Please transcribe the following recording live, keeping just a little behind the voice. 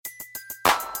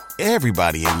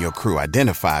Everybody in your crew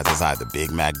identifies as either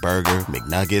Big Mac Burger,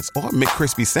 McNuggets, or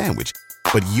McCrispy Sandwich.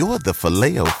 But you're the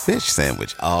Filet-O-Fish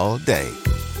Sandwich all day.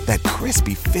 That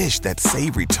crispy fish, that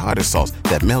savory tartar sauce,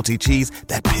 that melty cheese,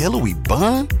 that pillowy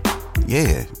bun.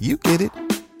 Yeah, you get it.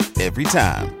 Every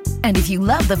time. And if you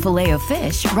love the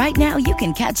Filet-O-Fish, right now you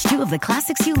can catch two of the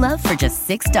classics you love for just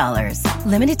 $6.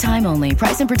 Limited time only.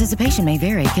 Price and participation may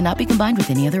vary. Cannot be combined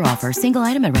with any other offer. Single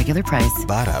item at regular price.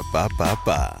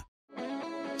 Ba-da-ba-ba-ba.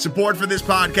 Support for this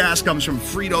podcast comes from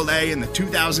Frito-Lay and the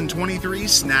 2023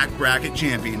 Snack Bracket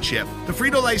Championship. The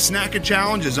Frito-Lay Snack-A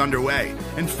Challenge is underway,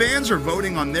 and fans are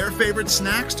voting on their favorite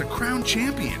snacks to crown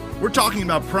champion. We're talking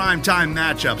about prime-time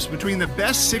matchups between the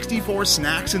best 64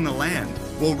 snacks in the land.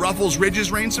 Will Ruffles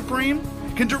Ridges reign supreme?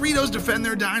 Can Doritos defend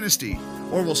their dynasty?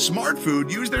 Or will Smart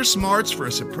Food use their smarts for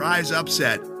a surprise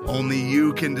upset? Only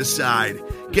you can decide.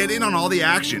 Get in on all the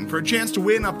action for a chance to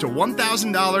win up to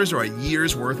 $1,000 or a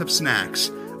year's worth of snacks.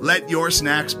 Let your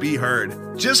snacks be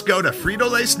heard. Just go to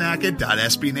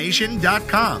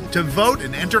fritolaysnacket.sbnation.com to vote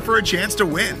and enter for a chance to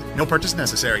win. No purchase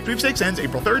necessary. Sweepstakes ends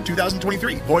April 3rd,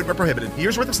 2023. Void where prohibited.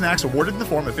 Year's worth of snacks awarded in the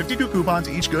form of 52 coupons,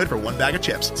 each good for one bag of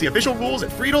chips. See official rules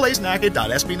at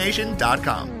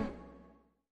fritolaysnacket.sbnation.com.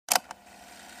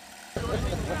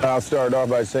 I'll start off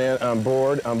by saying I'm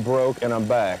bored, I'm broke, and I'm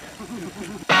back.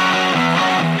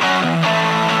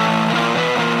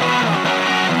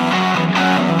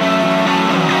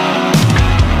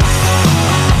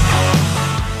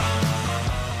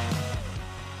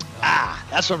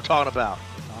 That's what I'm talking about.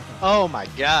 Oh my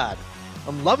God.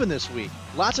 I'm loving this week.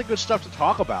 Lots of good stuff to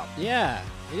talk about. Yeah,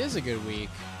 it is a good week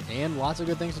and lots of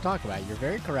good things to talk about. You're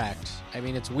very correct. I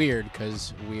mean, it's weird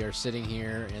because we are sitting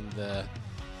here in the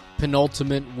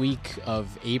penultimate week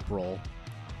of April,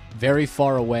 very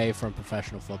far away from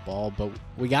professional football, but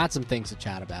we got some things to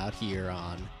chat about here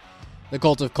on the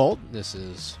Colt of Colt. This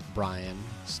is Brian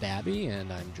Stabby, and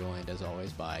I'm joined as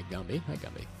always by Gumby. Hi,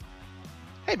 Gumby.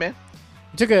 Hey, man.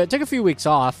 Took a few weeks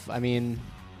off. I mean,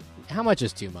 how much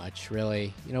is too much,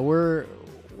 really? You know, we're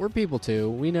people too.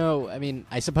 We know. I mean,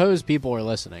 I suppose people are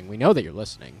listening. We know that you're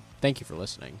listening. Thank you for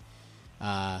listening.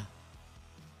 We're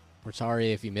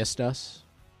sorry if you missed us.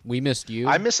 We missed you.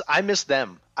 I miss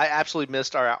them. I absolutely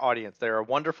missed our audience. They're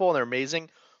wonderful and they're amazing.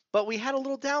 But we had a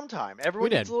little downtime.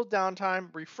 Everyone needs a little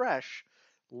downtime, refresh,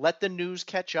 let the news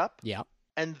catch up. Yeah.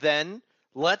 And then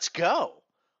let's go.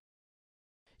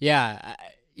 Yeah,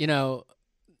 you know,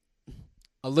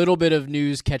 a little bit of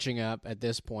news catching up at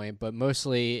this point, but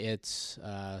mostly it's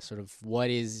sort of what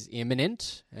is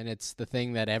imminent, and it's the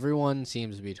thing that everyone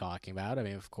seems to be talking about. I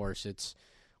mean, of course,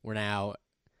 we're now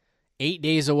 8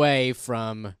 days away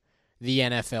from the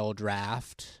NFL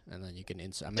draft, and then you can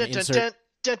insert. I'm going to insert.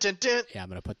 Yeah, I'm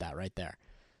going to put that right there.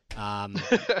 I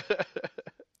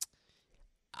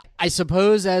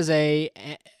suppose as a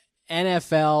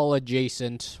NFL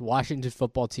adjacent, Washington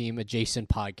football team adjacent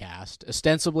podcast,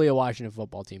 ostensibly a Washington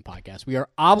football team podcast, we are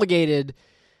obligated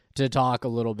to talk a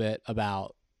little bit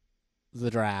about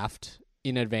the draft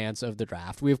in advance of the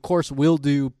draft. We, of course, will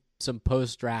do some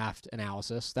post-draft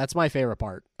analysis. That's my favorite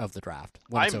part of the draft.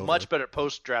 I'm much better at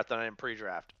post-draft than I am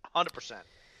pre-draft. 100%.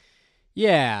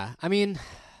 Yeah, I mean,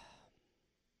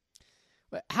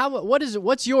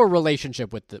 what's your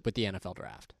relationship with the NFL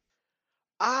draft?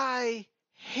 I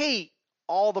hate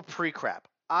all the pre-crap.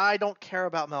 I don't care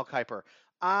about Mel Kiper.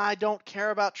 I don't care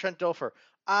about Trent Dilfer.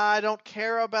 I don't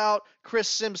care about Chris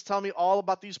Sims telling me all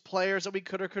about these players that we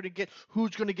could or couldn't get,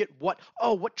 who's going to get what.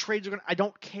 Oh, what trades are going to... I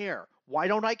don't care. Why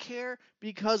don't I care?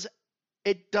 Because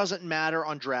it doesn't matter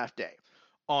on draft day.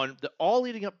 All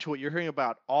leading up to it, you're hearing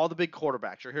about all the big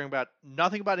quarterbacks. You're hearing about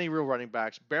nothing about any real running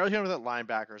backs, barely hearing about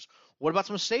linebackers. What about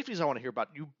some safeties I want to hear about?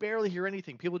 You barely hear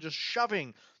anything. People just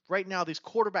shoving right now these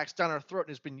quarterbacks down our throat,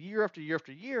 and it's been year after year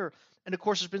after year. And, of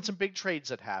course, there's been some big trades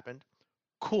that happened.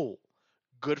 Cool.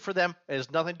 Good for them. It has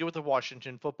nothing to do with the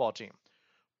Washington football team.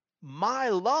 My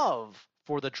love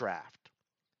for the draft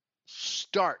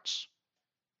starts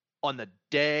on the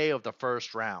day of the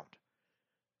first round.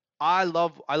 I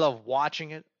love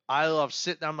watching it. I love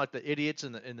sitting down like the idiots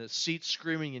in the seats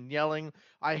screaming and yelling.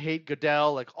 I hate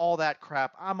Goodell, like all that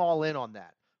crap. I'm all in on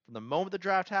that. From the moment the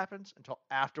draft happens until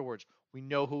afterwards, we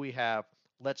know who we have.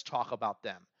 Let's talk about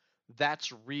them.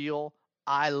 That's real.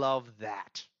 I love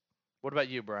that. What about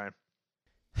you, Brian?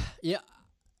 Yeah,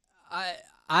 I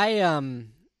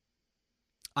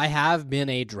have been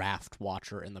a draft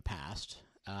watcher in the past.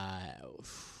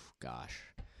 Gosh,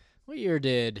 what year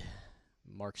did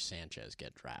Mark Sanchez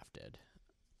get drafted?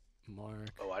 I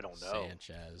don't know.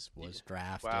 Sanchez was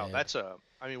drafted. Wow, that's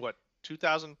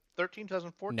 2013,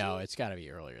 2014? No, it's got to be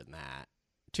earlier than that.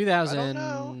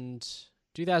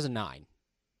 2009.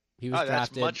 He was that's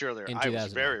drafted much earlier. in I was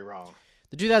 2009. very wrong.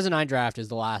 The 2009 draft is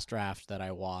the last draft that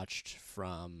I watched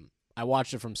from. I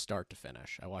watched it from start to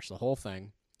finish. I watched the whole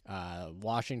thing.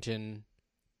 Washington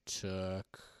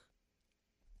took.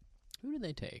 Who did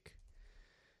they take?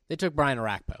 They took Brian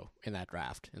Arakpo in that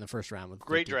draft in the first round. With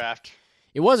Great draft.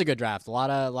 It was a good draft. A lot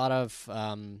of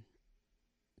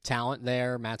talent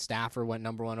there. Matt Stafford went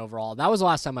number 1 overall. That was the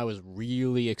last time I was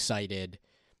really excited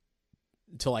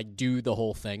to like do the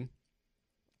whole thing.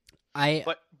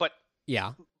 But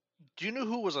yeah. do you know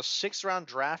who was a 6th round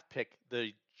draft pick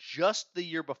just the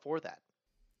year before that?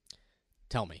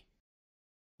 Tell me.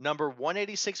 Number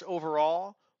 186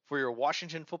 overall for your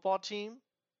Washington football team,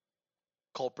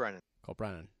 Colt Brennan. Colt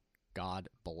Brennan. God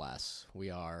bless.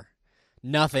 We are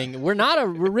nothing. We're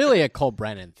really a Colt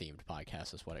Brennan themed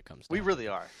podcast is what it comes to. We really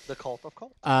are. The Colt of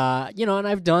Colt. And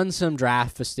I've done some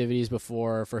draft festivities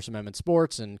before, First Amendment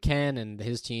Sports and Ken and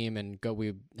his team, and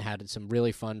we had some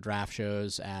really fun draft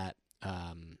shows at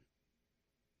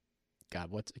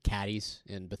what's Caddies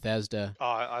in Bethesda. Oh,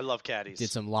 I love Caddies. Did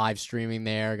some live streaming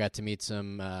there. Got to meet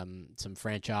some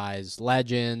franchise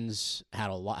legends. Had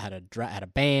a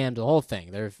band. The whole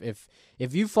thing. There,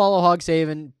 if you follow Hog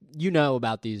Haven, you know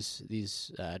about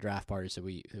these draft parties that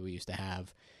we used to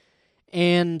have.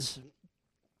 And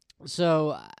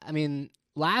so, I mean,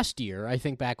 last year,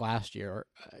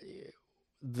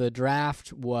 the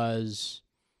draft was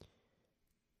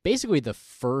basically the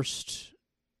first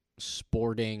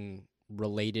sporting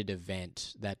related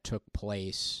event that took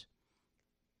place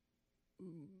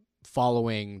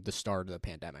following the start of the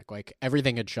pandemic. Like,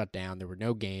 everything had shut down. There were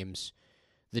no games.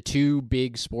 The two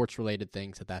big sports related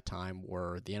things at that time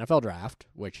were the NFL draft,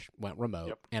 which went remote.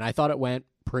 Yep. And I thought it went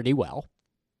pretty well,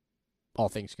 all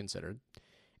things considered.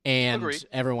 And Agreed.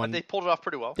 everyone, They pulled it off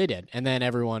pretty well. They did. And then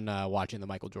everyone watching the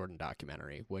Michael Jordan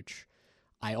documentary, which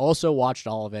I also watched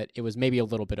all of it. It was maybe a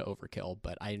little bit of overkill,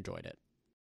 but I enjoyed it.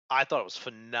 I thought it was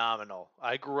phenomenal.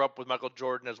 I grew up with Michael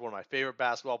Jordan as one of my favorite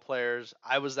basketball players.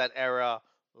 I was that era,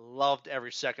 loved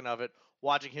every second of it.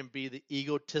 Watching him be the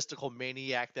egotistical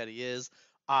maniac that he is,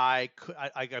 I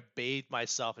bathed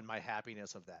myself in my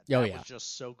happiness of that. Oh, That yeah. was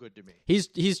just so good to me. He's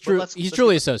truly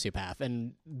a sociopath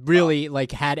and really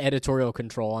had editorial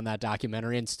control on that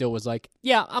documentary and still was like,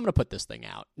 yeah, I'm going to put this thing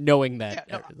out, knowing that.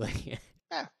 Yeah,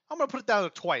 I'm going to put it down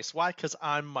twice. Why? Because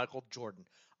I'm Michael Jordan.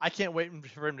 I can't wait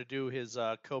for him to do his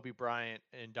Kobe Bryant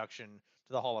induction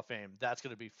to the Hall of Fame. That's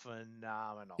going to be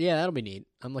phenomenal. Yeah, that'll be neat.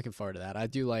 I'm looking forward to that. I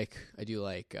do like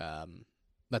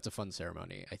that's a fun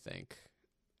ceremony, I think.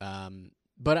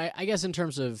 But I guess in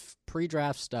terms of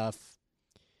pre-draft stuff,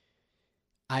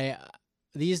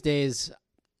 these days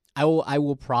I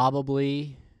will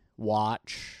probably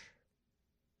watch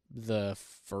the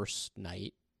first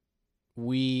night.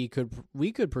 We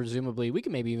could presumably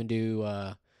maybe even do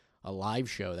a live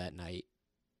show that night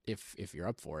if you're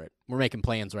up for it. We're making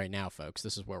plans right now, folks.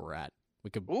 This is where we're at.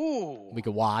 We could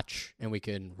watch and we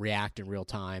can react in real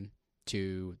time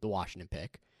to the Washington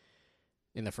pick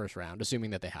in the first round, assuming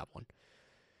that they have one.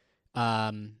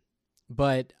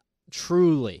 But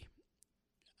truly,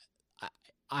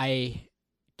 I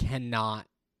cannot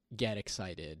get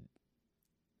excited,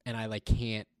 and I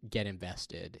can't get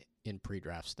invested in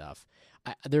pre-draft stuff.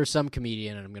 There's some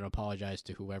comedian, and I'm going to apologize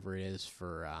to whoever it is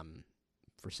for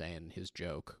saying his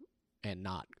joke and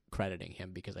not crediting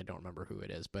him because I don't remember who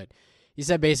it is. But he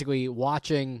said basically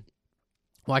watching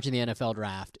the NFL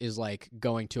draft is like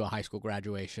going to a high school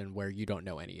graduation where you don't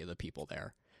know any of the people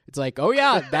there. It's like, oh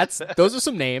yeah, those are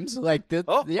some names. Like, yeah.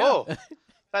 Oh,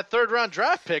 that 3rd round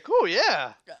draft pick. Oh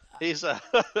yeah, he's he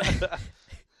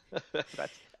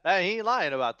ain't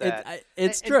lying about that.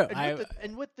 It's true.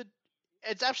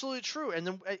 It's absolutely true. And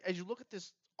then as you look at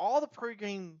this, all the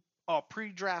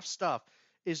pre-draft stuff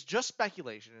is just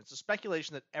speculation. It's a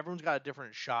speculation that everyone's got a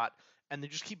different shot, and they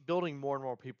just keep building more and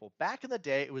more people. Back in the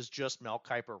day, it was just Mel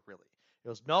Kiper, really. It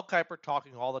was Mel Kiper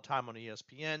talking all the time on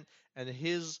ESPN, and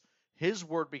his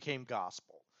word became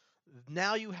gospel.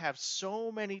 Now you have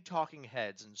so many talking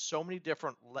heads and so many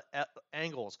different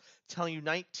angles telling you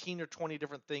 19 or 20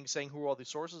 different things, saying who all these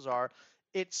sources are.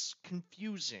 It's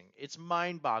confusing. It's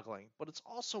mind-boggling, but it's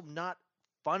also not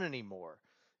fun anymore.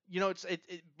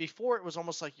 Before it was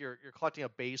almost like you're collecting a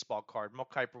baseball card. Mel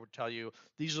Kiper would tell you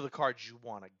these are the cards you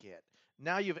want to get.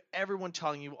 Now you have everyone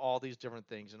telling you all these different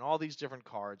things and all these different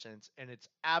cards, and it's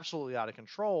absolutely out of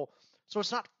control. So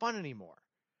it's not fun anymore.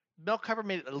 Mel Kiper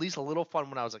made it at least a little fun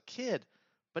when I was a kid,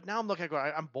 but now I'm looking at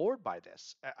it, I'm bored by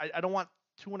this. I don't want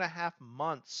 2.5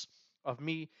 months of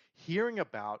me hearing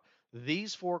about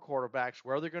these 4 quarterbacks,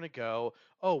 where they're going to go,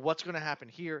 what's going to happen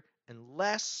here,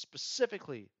 unless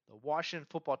specifically the Washington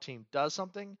football team does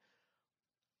something.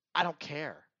 I don't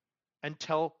care.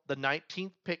 until the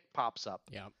 19th pick pops up.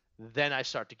 Yeah. Then I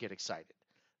start to get excited.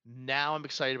 Now I'm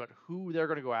excited about who they're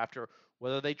going to go after,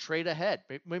 whether they trade ahead.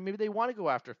 Maybe they want to go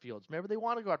after Fields. Maybe they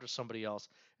want to go after somebody else,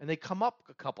 and they come up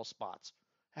a couple spots.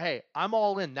 Hey, I'm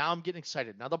all in. Now I'm getting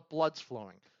excited. Now the blood's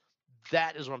flowing.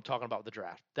 That is what I'm talking about with the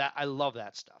draft. That I love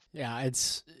that stuff. Yeah,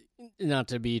 it's not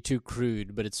to be too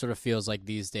crude, but it sort of feels like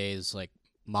these days, like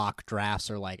mock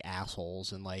drafts are like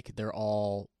assholes, and like they're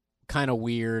all kind of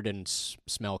weird and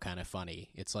smell kind of funny.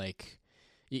 It's like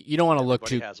you don't want to look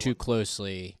too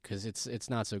closely because it's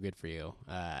not so good for you.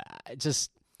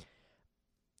 Just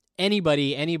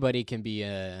anybody can be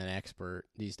an expert.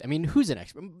 I mean, who's an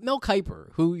expert? Mel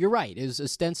Kiper, who you're right is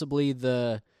ostensibly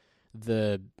the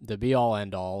be all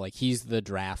end all. Like he's the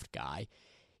draft guy.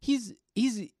 He's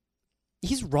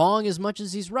wrong as much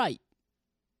as he's right.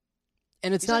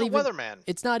 And it's not even weatherman.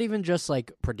 It's not even just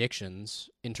like predictions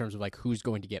in terms of like who's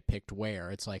going to get picked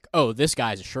where. It's like, oh, this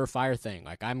guy's a surefire thing.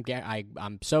 Like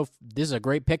this is a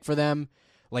great pick for them.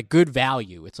 Like good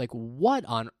value. It's like what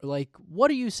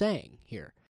are you saying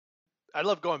here? I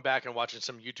love going back and watching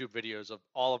some YouTube videos of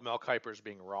all of Mel Kiper's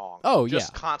being wrong. Oh,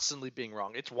 just constantly being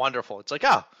wrong. It's wonderful. It's like,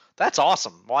 oh, that's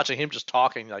awesome. Watching him just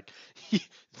talking like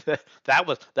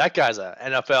that guy's a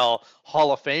NFL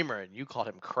Hall of Famer, and you called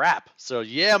him crap. So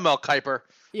yeah, Mel Kiper,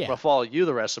 I'm gonna follow you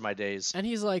the rest of my days. And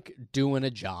he's like doing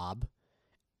a job,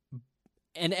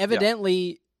 and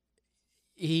evidently,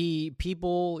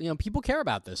 people care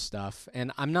about this stuff.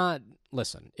 And I'm not.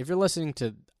 Listen, if you're listening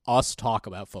to us talk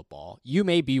about football, you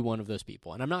may be one of those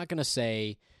people. And I'm not going to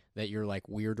say that you're like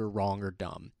weird or wrong or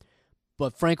dumb.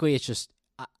 But frankly, it's just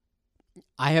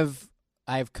I have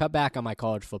cut back on my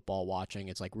college football watching.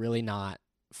 It's like really not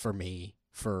for me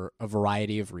for a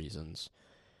variety of reasons.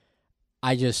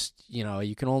 I just,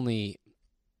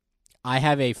 I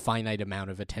have a finite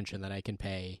amount of attention that I can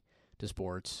pay to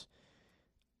sports.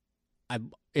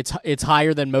 It's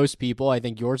higher than most people. I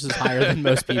think yours is higher than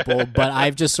most people, but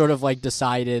I've just sort of like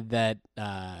decided that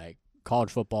college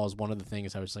football is one of the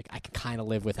things I was like, I can kind of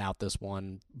live without this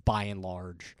one by and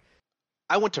large.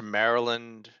 I went to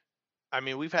Maryland. I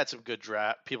mean, we've had some good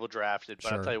people drafted, but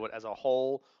Sure. I'll tell you what, as a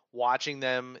whole, watching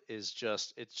them it's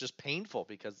just painful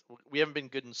because we haven't been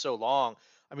good in so long.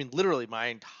 I mean, literally my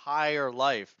entire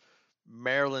life,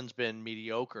 Maryland's been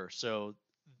mediocre. So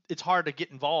it's hard to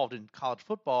get involved in college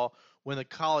football when the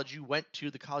college you went to,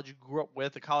 the college you grew up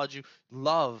with, the college you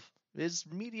love is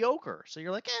mediocre. So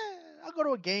you're like, I'll go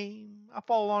to a game. I'll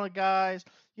follow along with guys.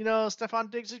 Stephon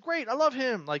Diggs is great. I love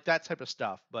him. Like that type of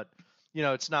stuff. But,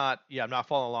 it's not, I'm not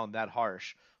following along that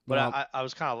harsh. But Well, I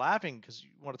was kind of laughing because you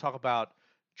want to talk about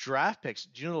draft picks.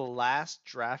 Do you know the last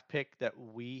draft pick that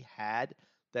we had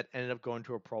that ended up going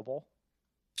to a Pro Bowl?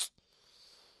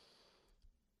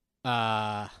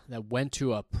 That went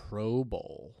to a Pro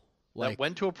Bowl. That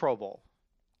went to a Pro Bowl.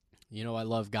 I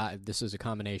love guy. This is a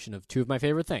combination of two of my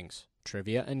favorite things: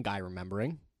 trivia and guy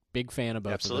remembering. Big fan of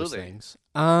both of those things.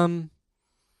 I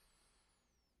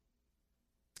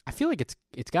feel like it's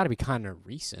got to be kind of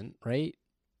recent, right?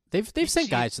 They've sent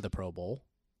guys to the Pro Bowl.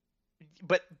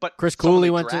 But Chris Cooley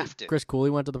went to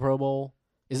the Pro Bowl.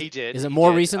 He did. Is it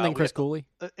more recent than Chris Cooley?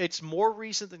 It's more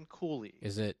recent than Cooley.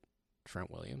 Is it Trent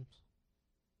Williams?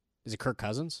 Is it Kirk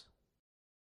Cousins?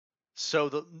 So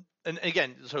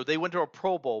they went to a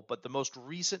Pro Bowl, but the most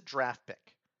recent draft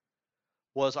pick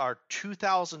was our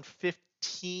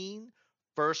 2015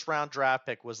 first round draft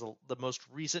pick was the most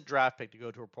recent draft pick to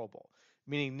go to a Pro Bowl.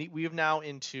 Meaning we have now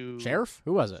into Sheriff?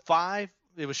 Who was it? 5.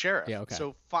 It was Sheriff. Yeah, okay.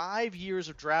 So 5 years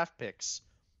of draft picks,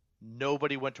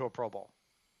 nobody went to a Pro Bowl.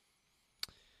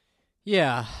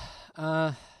 Yeah.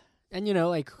 And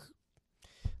like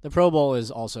the Pro Bowl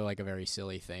is also like a very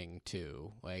silly thing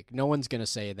too. Like no one's going to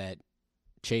say that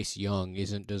Chase Young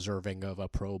isn't deserving of a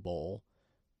Pro Bowl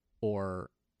or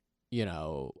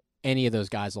any of those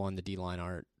guys along the D-line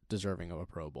aren't deserving of a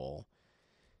Pro Bowl.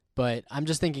 But I'm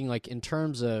just thinking like in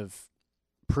terms of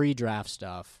pre-draft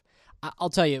stuff,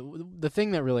 I'll tell you the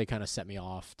thing that really kind of set me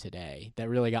off today that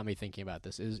really got me thinking about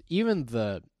this is even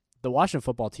the Washington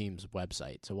football team's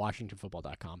website, so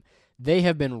WashingtonFootball.com, they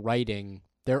have been writing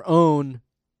their own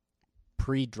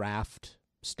pre-draft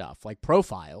stuff, like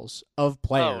profiles of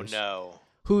players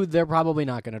who they're probably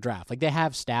not going to draft. Like they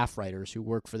have staff writers who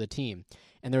work for the team.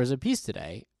 And there was a piece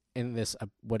today in this,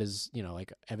 what is,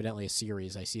 like evidently a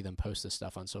series. I see them post this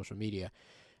stuff on social media.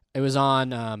 It was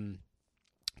on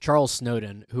Charles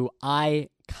Snowden, who I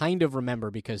kind of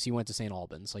remember because he went to St.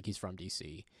 Albans, like he's from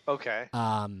D.C. Okay. He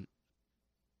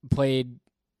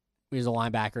was a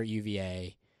linebacker at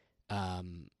UVA.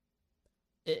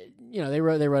 They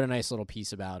wrote a nice little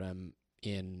piece about him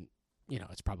in,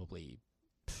 it's probably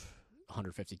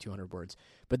 150, 200 words.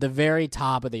 But the very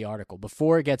top of the article,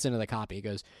 before it gets into the copy, it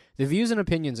goes, "The views and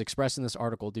opinions expressed in this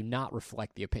article do not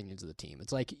reflect the opinions of the team."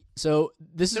 It's like, so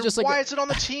this is just like... Why is it on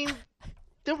the team?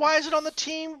 Then why is it on the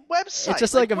team website? It's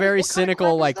just like a very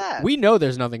cynical, like, we know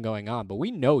there's nothing going on, but we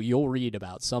know you'll read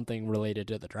about something related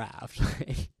to the draft.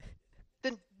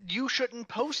 Then you shouldn't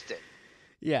post it.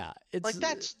 Yeah. It's like,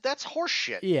 that's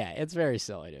horseshit. Yeah, it's very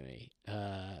silly to me.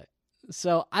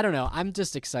 So, I don't know. I'm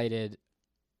just excited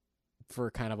for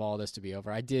kind of all this to be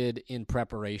over. I did, in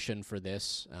preparation for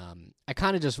this, I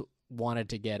kind of just wanted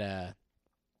to get a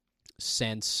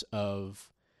sense of,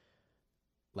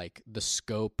 like, the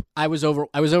scope. I was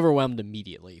overwhelmed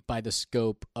immediately by the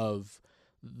scope of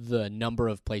the number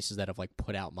of places that have, like,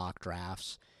 put out mock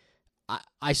drafts.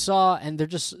 I saw, and they're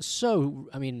just so,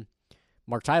 I mean,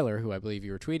 Mark Tyler, who I believe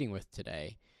you were tweeting with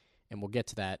today, and we'll get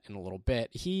to that in a little bit,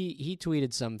 he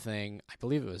tweeted something, I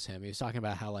believe it was him, he was talking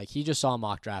about how, like, he just saw a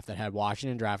mock draft that had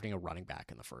Washington drafting a running back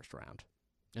in the first round.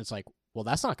 And it's like, well,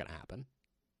 that's not going to happen.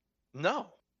 No.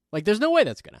 Like, there's no way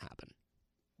that's going to happen.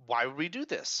 Why would we do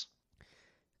this?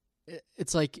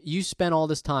 It's like, you spent all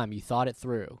this time, you thought it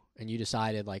through, and you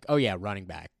decided, like, oh yeah, running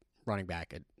back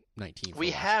at 19.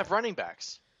 We have running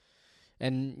backs.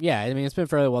 And yeah, I mean, it's been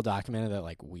fairly well documented that,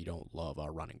 like, we don't love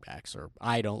our running backs, or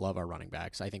I don't love our running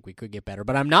backs. I think we could get better,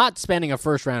 but I'm not spending a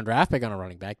first-round draft pick on a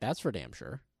running back. That's for damn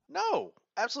sure. No,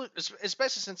 absolutely.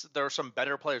 Especially since there are some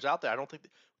better players out there. I don't think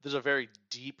there's a very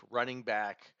deep running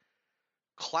back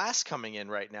class coming in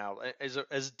right now,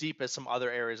 as deep as some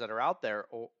other areas that are out there.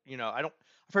 Or, I've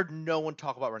heard no one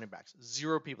talk about running backs.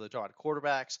 Zero people that talk about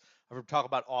quarterbacks. I've heard talk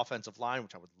about offensive line,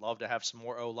 which I would love to have some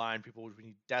more O-line people, which we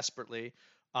need desperately.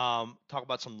 Talk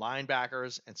about some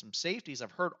linebackers and some safeties.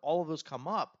 I've heard all of those come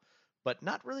up, but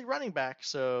not really running back.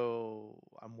 So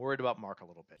I'm worried about Mark a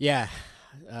little bit. Yeah,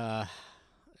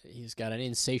 he's got an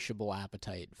insatiable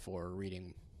appetite for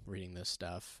reading this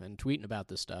stuff and tweeting about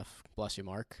this stuff. Bless you,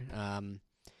 Mark.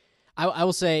 I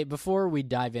will say, before we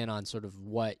dive in on sort of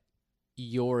what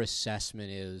your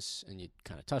assessment is, and you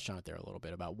kind of touched on it there a little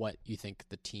bit, about what you think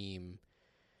the team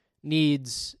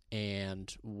needs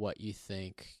and what you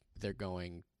think they're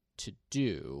going to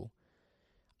do.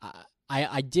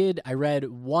 I read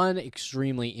one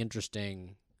extremely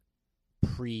interesting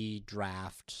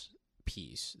pre-draft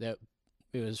piece that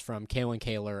it was from Kaylin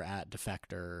Kaler at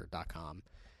defector.com.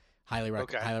 Highly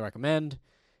recommend.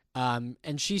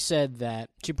 And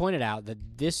she pointed out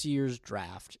that this year's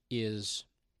draft is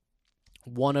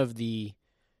one of the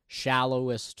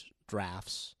shallowest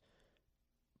drafts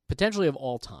potentially of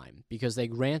all time, because they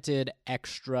granted an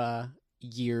extra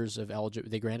year of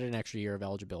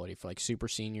eligibility for, like, super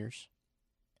seniors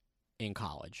in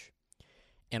college,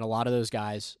 and a lot of those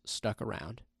guys stuck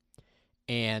around,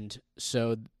 and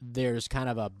so there's kind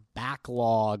of a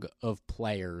backlog of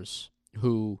players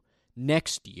who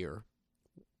next year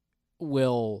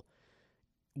are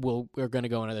going to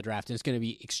go into the draft, and it's going to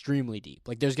be extremely deep.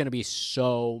 Like, there's going to be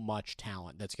so much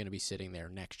talent that's going to be sitting there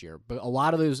next year, but a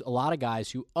lot of guys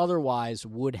who otherwise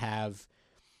would have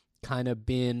kind of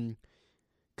been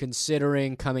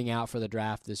considering coming out for the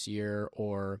draft this year,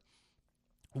 or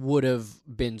would have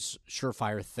been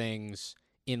surefire things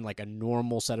in, like, a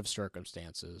normal set of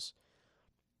circumstances,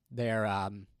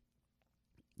 they're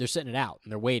sitting it out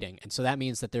and they're waiting. And so that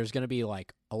means that there's going to be,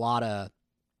 like, a lot of,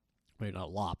 maybe not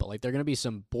a lot, but, like, there are going to be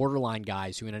some borderline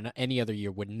guys who in any other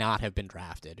year would not have been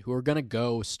drafted, who are going to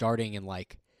go starting in,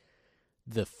 like,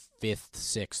 the 5th,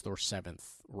 6th, or 7th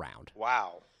round.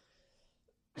 Wow.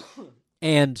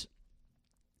 And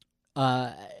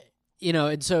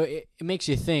and so it makes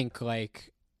you think,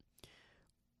 like,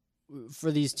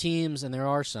 for these teams, and there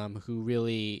are some who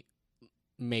really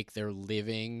make their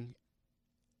living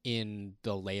in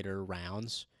the later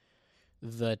rounds,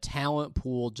 the talent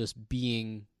pool just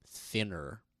being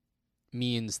thinner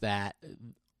means that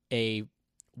a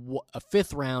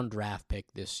 5th round draft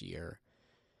pick this year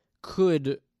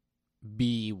could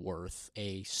be worth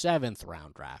a 7th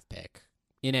round draft pick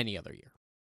in any other year.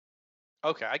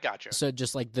 Okay, I gotcha. So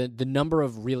just, like, the number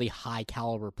of really high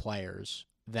caliber players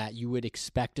that you would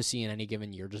expect to see in any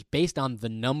given year, just based on the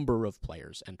number of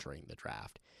players entering the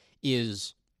draft,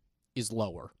 is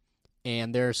lower.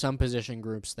 And there are some position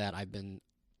groups that I did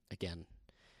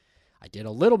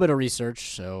a little bit of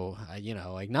research, so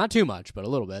like, not too much, but a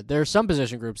little bit. There are some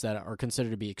position groups that are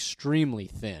considered to be extremely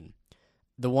thin.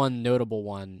 The one notable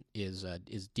one is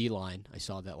D-line. I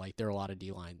saw that, like, there are a lot of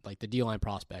D-line, like the D-line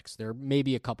prospects. There may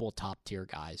be a couple of top-tier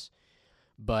guys,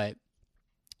 but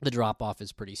the drop-off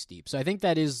is pretty steep. So I think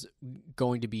that is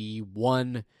going to be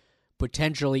one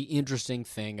potentially interesting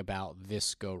thing about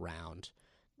this go-round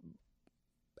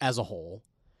as a whole.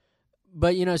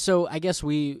 But so I guess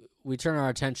we turn our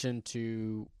attention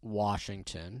to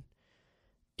Washington,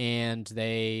 and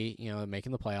they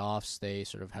making the playoffs. They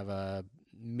sort of have a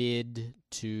mid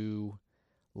to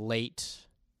late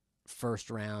first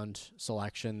round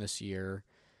selection this year.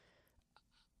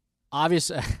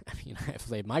 Obviously, I've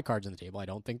laid my cards on the table. I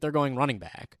don't think they're going running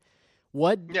back.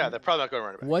 Yeah, they're probably not going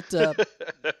running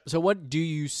back. So what do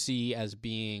you see as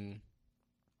being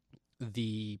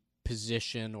the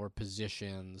position or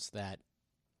positions that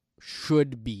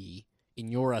should be, in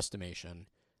your estimation,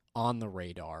 on the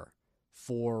radar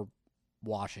for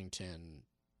Washington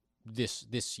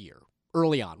this year?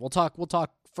 Early on. We'll talk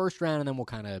first round, and then we'll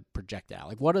kind of project out.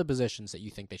 Like, what are the positions that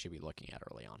you think they should be looking at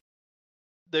early on?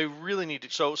 They really need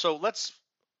to. So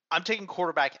I'm taking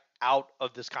quarterback out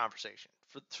of this conversation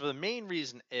for the main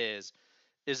reason is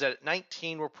that at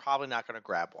 19 we're probably not going to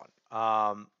grab one.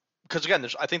 Because again,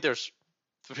 I think there's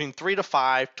between 3 to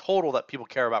 5 total that people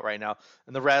care about right now,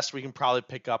 and the rest we can probably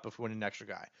pick up if we win an extra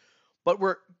guy. But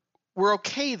we're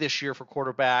okay this year for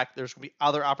quarterback. There's going to be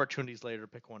other opportunities later to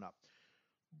pick one up.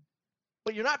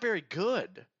 But you're not very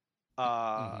good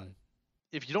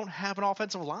if you don't have an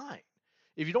offensive line.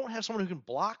 If you don't have someone who can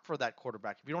block for that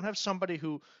quarterback, if you don't have somebody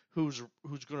who's going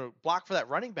to block for that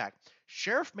running back,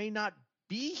 Sheriff may not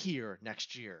be here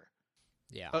next year.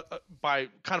 Yeah. By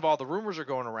kind of all the rumors are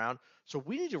going around. So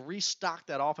we need to restock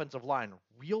that offensive line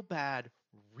real bad,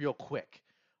 real quick.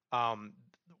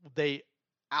 They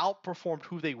outperformed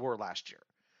who they were last year.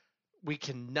 We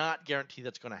cannot guarantee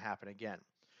that's going to happen again.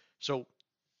 So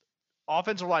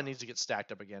offensive line needs to get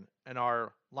stacked up again, and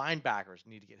our linebackers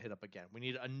need to get hit up again. We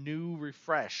need a new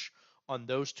refresh on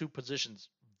those two positions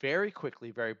very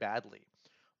quickly, very badly.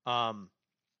 And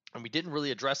we didn't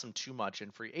really address them too much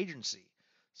in free agency.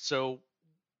 So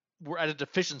we're at a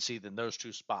deficiency in those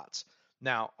two spots.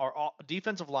 Now, our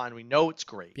defensive line, we know it's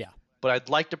great. Yeah. But I'd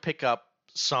like to pick up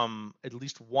at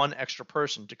least one extra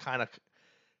person to kind of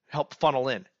help funnel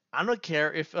in. I don't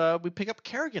care if we pick up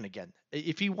Kerrigan again.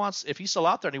 If he's still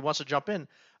out there and he wants to jump in,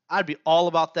 I'd be all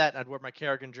about that. I'd wear my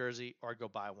Kerrigan jersey or I'd go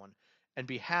buy one and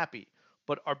be happy.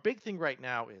 But our big thing right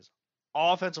now is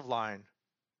offensive line,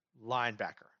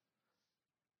 linebacker.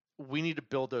 We need to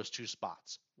build those two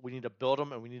spots. We need to build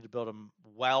them, and we need to build them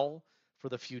well for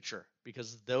the future,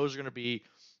 because those are going to be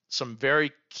some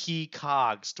very key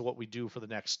cogs to what we do for the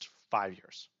next 5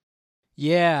 years.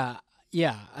 Yeah.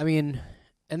 I mean,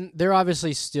 and there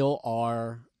obviously still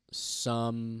are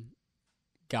some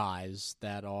guys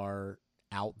that are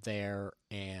out there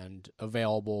and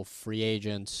available free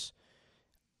agents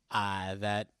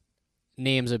that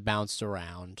names have bounced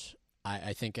around.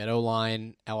 I think at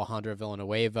O-line, Alejandro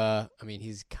Villanueva, I mean,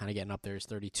 he's kind of getting up there. He's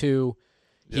 32.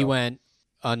 Yeah. He went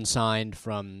unsigned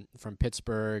from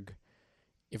Pittsburgh.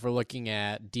 If we're looking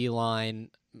at D-line,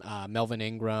 Melvin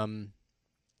Ingram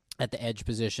at the edge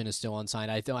position is still unsigned.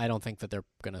 I don't think that they're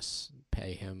going to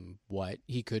pay him what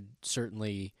he could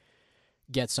certainly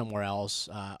get somewhere else.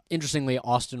 Interestingly,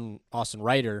 Austin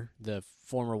Reiter, the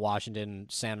former Washington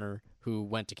center who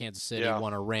went to Kansas City,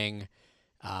 won a ring.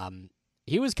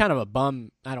 He was kind of a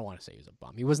bum. I don't want to say he was a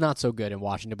bum. He was not so good in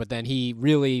Washington, but then he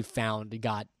really found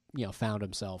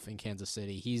himself in Kansas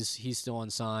City. He's still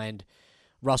unsigned.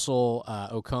 Russell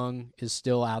Okung is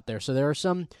still out there. So there are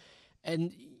some,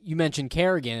 and you mentioned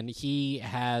Kerrigan. He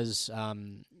has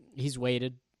he's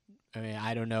waited. I mean,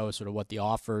 I don't know sort of what the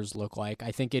offers look like.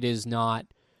 I think it is not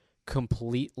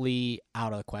completely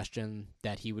out of the question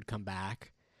that he would come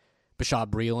back. Bashaud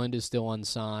Breeland is still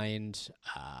unsigned.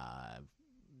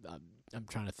 I'm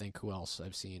trying to think who else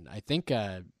I've seen. I think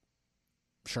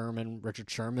Richard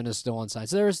Sherman is still unsigned.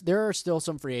 So there are still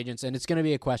some free agents, and it's going to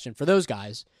be a question for those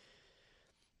guys.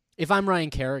 If I'm Ryan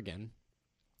Kerrigan,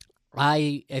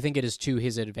 I think it is to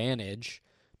his advantage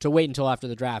to wait until after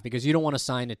the draft, because you don't want to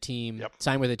sign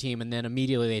with a team, and then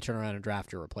immediately they turn around and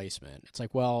draft a replacement. It's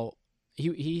like, well,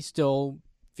 he still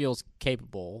feels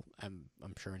capable, I'm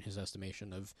sure in his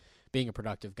estimation, of being a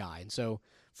productive guy. And so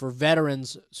for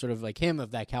veterans sort of like him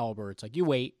of that caliber, it's like you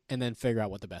wait and then figure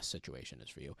out what the best situation is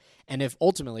for you. And if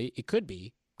ultimately it could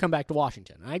be come back to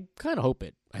Washington, I kind of hope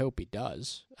he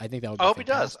does. I think that would be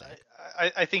fantastic. He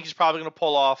does. I think he's probably going to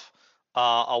pull off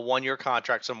a 1-year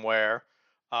contract somewhere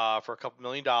for a couple $1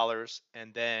 million,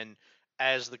 and then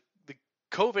as the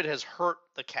COVID has hurt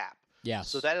the cap. Yes.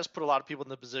 So that has put a lot of people in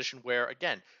the position where,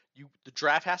 again, the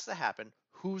draft has to happen.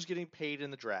 Who's getting paid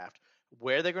in the draft?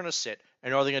 Where they're going to sit,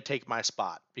 and are they going to take my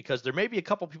spot? Because there may be a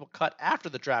couple people cut after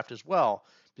the draft as well,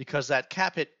 because that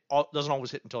cap hit doesn't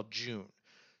always hit until June.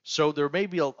 So there may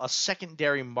be a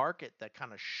secondary market that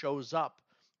kind of shows up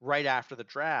right after the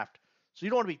draft. So you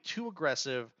don't want to be too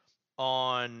aggressive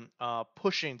on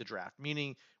pushing the draft,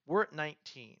 meaning we're at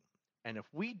 19, and if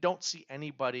we don't see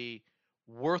anybody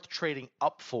worth trading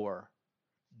up for,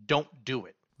 don't do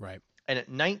it. Right. And at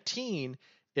 19,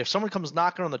 if someone comes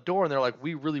knocking on the door and they're like,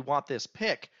 we really want this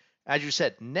pick, as you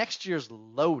said, next year's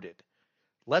loaded.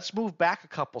 Let's move back a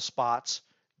couple spots,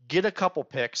 get a couple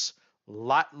picks,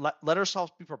 let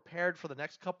ourselves be prepared for the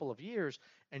next couple of years,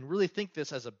 and really think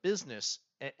this as a business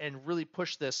and really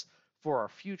push this for our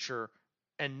future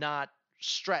and not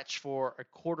stretch for a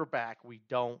quarterback we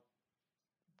don't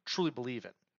truly believe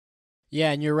in.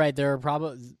 Yeah, and you're right. There are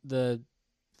probably the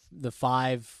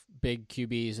 5 big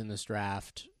QBs in this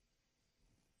draft.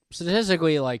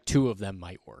 Statistically, like 2 of them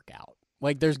might work out.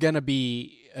 Like there's gonna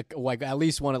be like at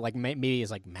least one of like maybe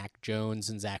it's like Mac Jones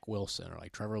and Zach Wilson, or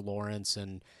like Trevor Lawrence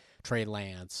and Trey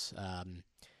Lance.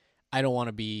 I don't want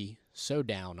to be so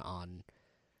down on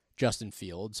Justin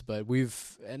Fields, but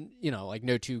like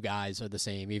no 2 guys are the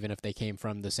same, even if they came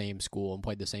from the same school and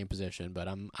played the same position. But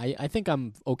I think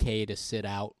I'm okay to sit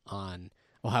out on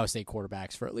Ohio State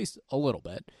quarterbacks for at least a little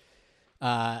bit.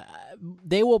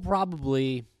 They will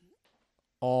probably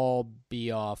all be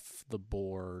off the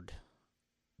board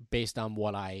based on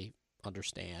what I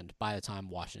understand by the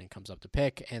time Washington comes up to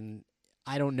pick. And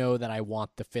I don't know that I want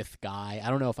the 5th guy.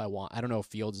 I don't know if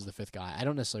Fields is the 5th guy. I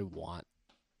don't necessarily want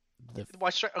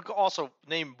Also,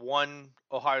 name one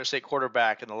Ohio State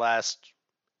quarterback in the last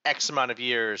X amount of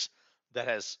years that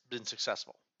has been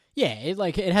successful. Yeah,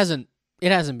 it hasn't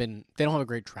been. They don't have a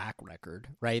great track record,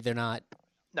 right? They're not.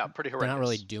 No, pretty horrendous. They're not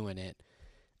really doing it.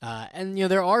 And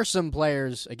there are some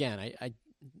players. Again, I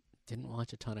didn't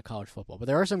watch a ton of college football, but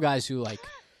there are some guys who like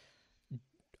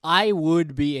I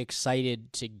would be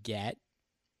excited to get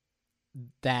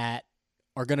that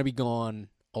are going to be gone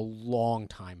a long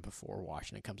time before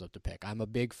Washington comes up to pick. I'm a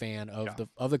big fan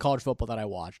of the college football that I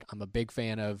watched. I'm a big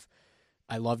fan of.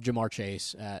 I love Jamar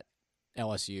Chase at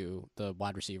LSU, the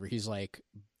wide receiver. He's like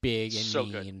big and so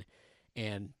mean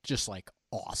and just like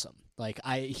awesome. Like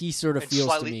he sort of feels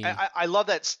slightly, to me. I love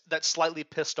that slightly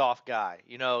pissed off guy.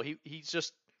 He's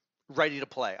just ready to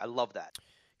play. I love that.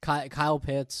 Kyle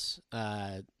Pitts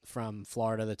from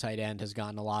Florida, the tight end, has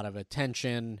gotten a lot of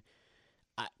attention.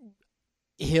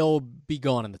 He'll be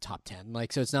going in the top 10.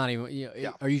 Like, so it's not even.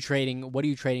 Are you trading? What are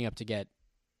you trading up to get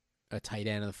a tight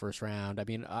end in the first round? I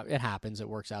mean, it happens. It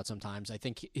works out sometimes. I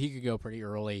think he could go pretty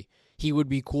early. He would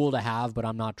be cool to have, but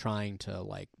I'm not trying to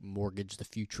like mortgage the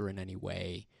future in any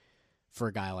way for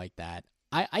a guy like that.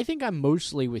 I think I'm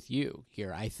mostly with you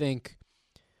here. I think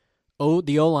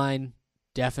the O-line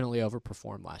definitely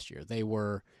overperformed last year.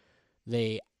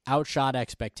 They outshot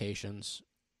expectations.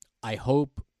 I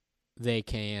hope they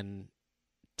can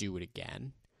do it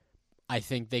again. I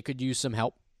think they could use some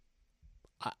help.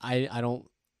 I don't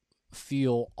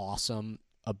feel awesome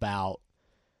about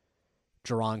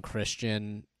Jerron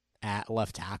Christian at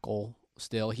left tackle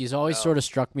still. He's always sort of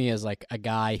struck me as like a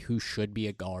guy who should be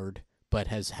a guard but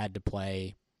has had to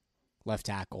play left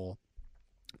tackle.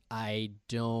 I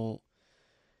don't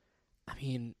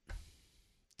even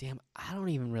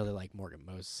really like Morgan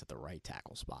Moses at the right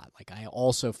tackle spot. Like, I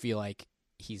also feel like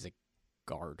he's a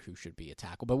guard who should be a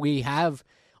tackle. But we have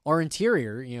our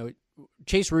interior,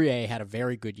 Chase Rouillet had a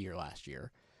very good year last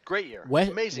year. Great year.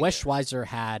 Amazing Wes Schweitzer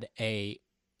had a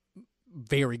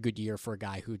very good year for a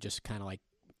guy who just kind of like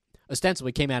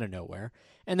ostensibly came out of nowhere.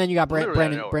 And then you got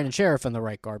Brandon Sheriff in the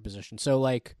right guard position. So,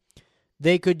 like,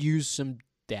 they could use some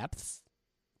depth,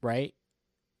 right?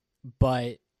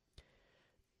 But,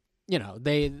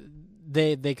 they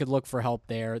could look for help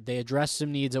there. They addressed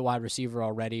some needs at wide receiver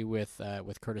already with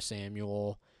Curtis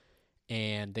Samuel,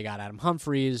 and they got Adam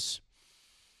Humphries.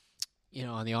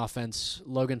 On the offense,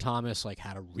 Logan Thomas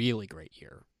had a really great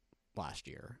year last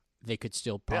year. They could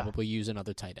still probably use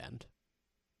another tight end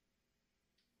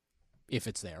if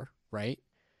it's there, right?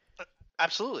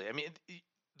 Absolutely. I mean,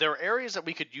 there are areas that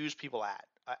we could use people at.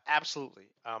 Absolutely.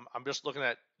 I'm just looking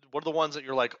at what are the ones that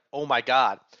you're like, oh my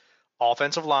God,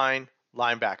 offensive line,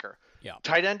 linebacker,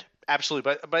 tight end,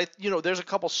 absolutely. But there's a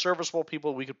couple serviceable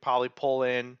people we could probably pull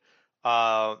in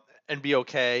and be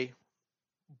okay.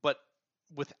 But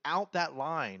without that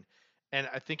line, and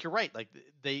I think you're right. Like,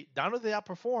 they not only they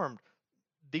outperformed,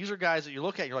 these are guys that you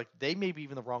look at, you're like, they may be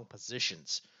even the wrong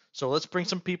positions. So let's bring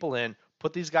some people in,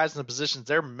 put these guys in the positions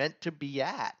they're meant to be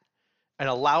at, and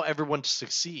allow everyone to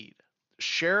succeed.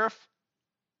 Sheriff,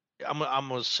 I'm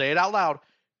going to say it out loud,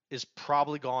 is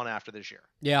probably gone after this year.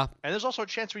 Yeah. And there's also a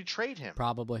chance we trade him.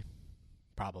 Probably.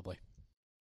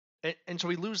 And so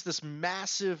we lose this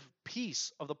massive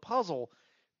piece of the puzzle.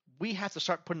 We have to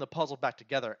start putting the puzzle back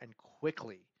together, and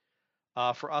quickly,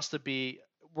 for us to be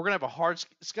 – we're going to have a hard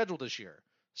schedule this year.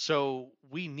 So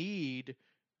we need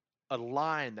a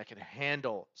line that can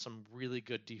handle some really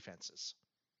good defenses.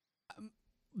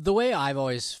 The way I've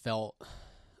always felt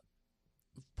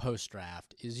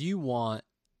post-draft is you want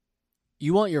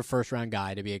your first-round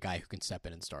guy to be a guy who can step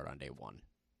in and start on day one.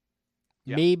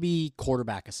 Yeah. Maybe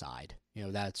quarterback aside.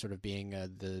 That sort of being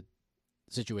the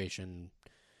situation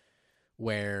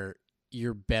where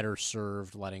you're better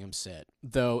served letting him sit.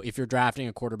 Though if you're drafting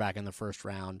a quarterback in the first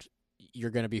round, you're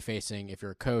going to be facing, if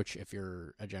you're a coach, if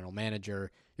you're a general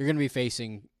manager, you're going to be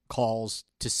facing calls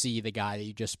to see the guy that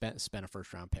you just spent a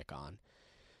first-round pick on.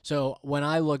 So when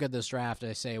I look at this draft,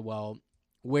 I say, well,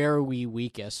 where are we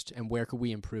weakest and where could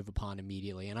we improve upon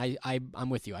immediately? And I'm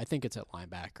with you. I think it's at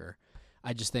linebacker.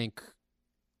 I just think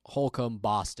Holcomb,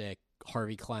 Bostic,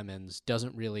 Harvey Clemens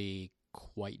doesn't really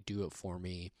quite do it for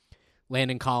me.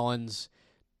 Landon Collins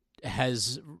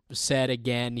has said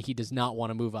again he does not want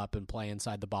to move up and play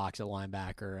inside the box at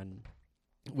linebacker, and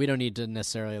we don't need to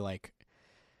necessarily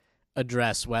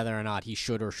address whether or not he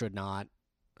should or should not.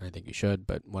 I think he should,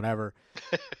 but whatever.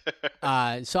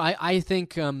 So I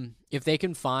think if they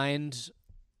can find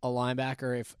a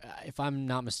linebacker, if I'm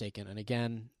not mistaken, and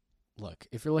again, look,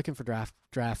 if you're looking for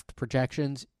draft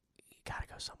projections, you gotta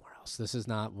go somewhere else. This is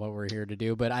not what we're here to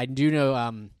do. But I do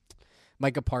know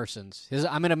Micah Parsons.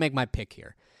 I'm gonna make my pick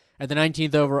here. At the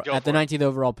 19th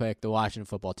overall pick, the Washington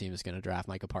football team is gonna draft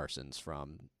Micah Parsons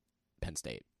from Penn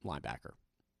State, linebacker.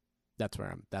 That's what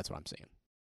I'm seeing.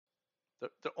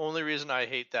 The only reason I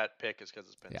hate that pick is because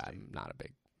it's Penn State. Not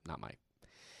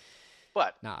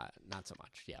so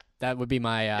much. Yeah, that would be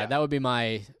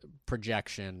my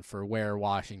projection for where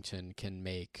Washington can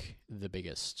make the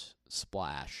biggest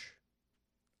splash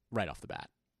right off the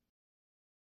bat.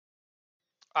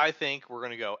 I think we're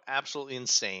going to go absolutely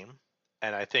insane,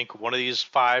 and I think one of these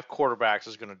 5 quarterbacks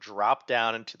is going to drop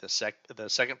down into the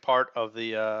second part of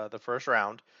the first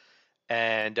round,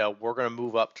 and we're going to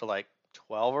move up to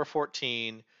 12 or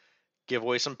 14, give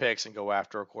away some picks, and go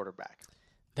after a quarterback.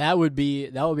 That would be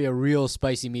a real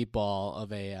spicy meatball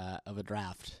of a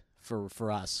draft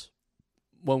for us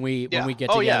when we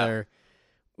get together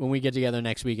when we get together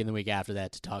next week and the week after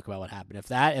that to talk about what happened. If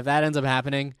that ends up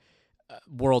happening,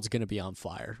 world's going to be on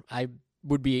fire. It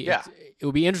would be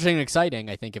interesting and exciting,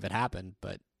 I think, if it happened,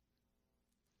 but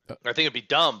I think it'd be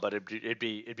dumb, but it'd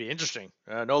be interesting.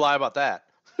 No lie about that.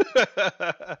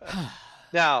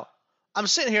 Now, I'm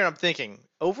sitting here and I'm thinking,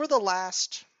 over the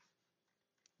last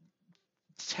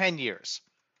 10 years,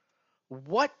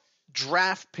 what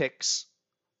draft picks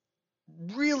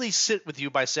really sit with you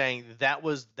by saying that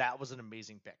was an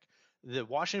amazing pick? The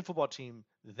Washington football team,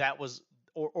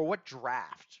 or what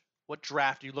draft? What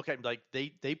draft do you look at and be like,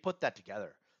 they put that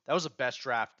together? That was the best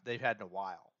draft they've had in a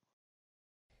while.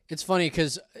 It's funny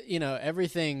because,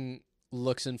 everything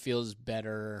looks and feels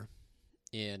better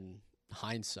in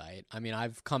hindsight. I mean,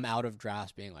 I've come out of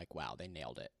drafts being like, wow, they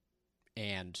nailed it.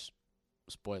 And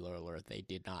spoiler alert, they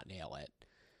did not nail it.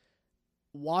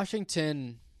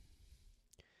 Washington,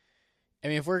 I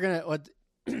mean, if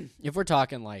we're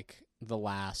talking the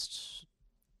last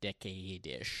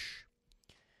decade-ish,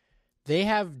 they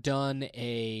have done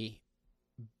a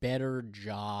better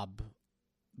job.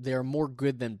 They're more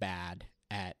good than bad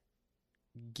at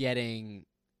getting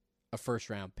a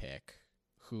first-round pick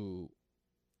who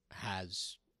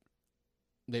has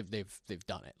they've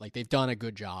done it. They've done a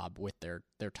good job with their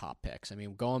top picks. I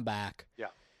mean, going back,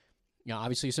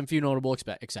 obviously some few notable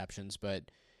exceptions, but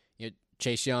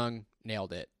Chase Young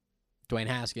nailed it. Dwayne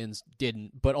Haskins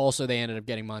didn't, but also they ended up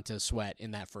getting Montez Sweat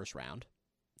in that first round.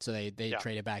 So they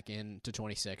traded back in to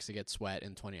 26 to get Sweat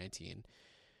in 2019.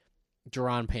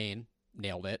 Jerron Payne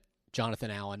nailed it.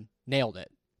 Jonathan Allen nailed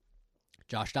it.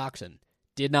 Josh Doxson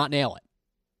did not nail it.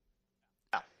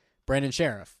 Brandon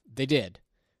Sheriff, they did.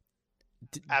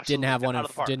 Didn't have one in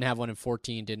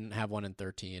 14, didn't have one in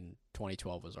 13.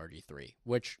 2012 was RG3,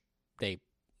 which they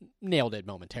nailed it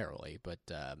momentarily, but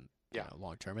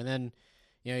long term. And then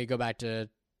you go back to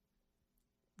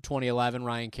 2011,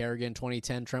 Ryan Kerrigan,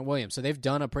 2010, Trent Williams. So they've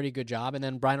done a pretty good job, and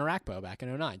then Brian Arakpo back in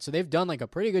 2009. So they've done a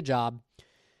pretty good job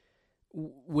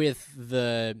with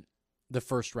the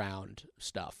first round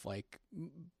stuff,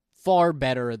 far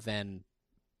better than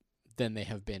they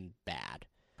have been bad.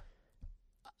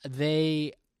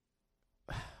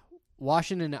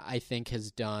 Washington, I think,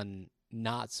 has done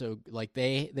not so,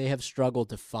 they have struggled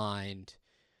to find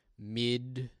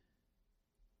mid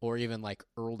or even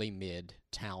early mid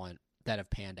talent that have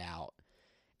panned out.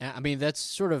 And I mean, that's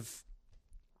sort of,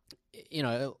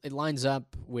 it lines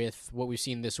up with what we've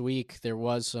seen this week. There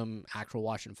was some actual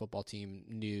Washington football team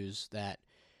news that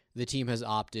the team has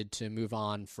opted to move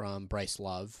on from Bryce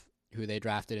Love who they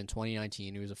drafted in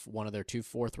 2019. He was one of their 2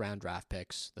 fourth-round draft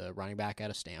picks, the running back out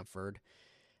of Stanford.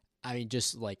 I mean,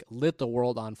 just like lit the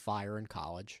world on fire in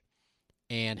college,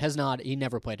 and he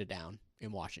never played it down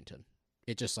in Washington.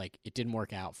 It just like it didn't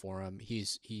work out for him. He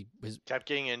kept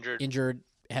getting injured,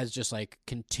 has just like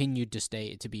continued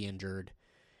to be injured.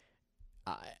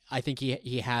 I think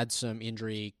he had some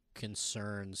injury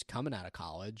concerns coming out of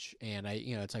college, and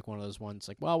it's like one of those ones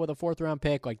like, well, with a 4th-round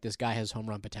pick, like this guy has home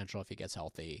run potential if he gets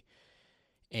healthy,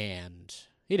 and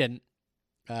he didn't.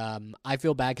 I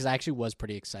feel bad because I actually was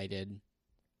pretty excited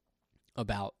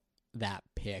about that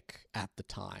pick at the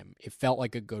time. It felt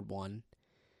like a good one.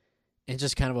 It's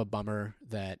just kind of a bummer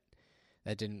that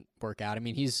didn't work out. I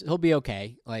mean, he'll be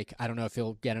okay. Like, I don't know if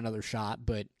he'll get another shot,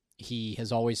 but he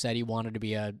has always said he wanted to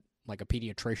be a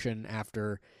pediatrician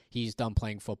after he's done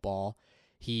playing football.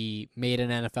 He made an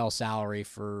NFL salary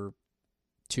for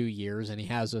 2 years, and he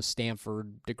has a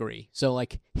Stanford degree. So,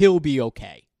 like, he'll be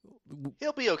okay.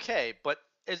 He'll be okay, but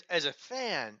as a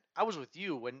fan, I was with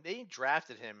you when they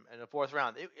drafted him in the 4th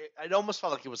round. It almost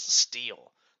felt like it was a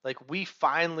steal. Like, we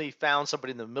finally found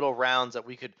somebody in the middle rounds that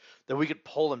we could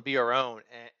pull and be our own.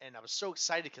 And I was so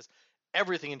excited because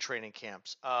everything in training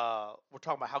camps, we're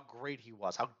talking about how great he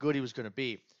was, how good he was going to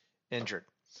be. Injured.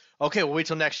 Okay, we'll wait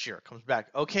till next year. Comes back.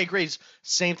 Okay, great.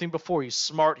 Same thing before. He's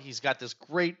smart. He's got this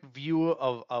great view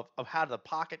of how the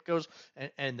pocket goes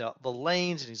and the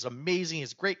lanes, and he's amazing. He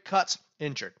has great cuts.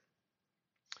 Injured.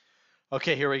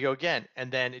 Okay, here we go again.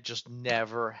 And then it just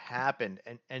never happened.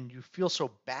 And you feel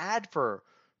so bad for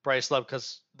Bryce Love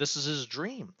because this is his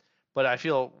dream. But I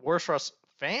feel worse for us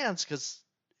fans because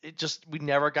we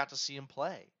never got to see him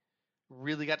play.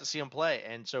 Really got to see him play.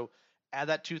 And so at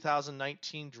that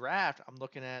 2019 draft, I'm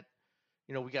looking at,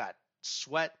 we got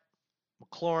Sweat,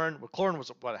 McLaurin. McLaurin was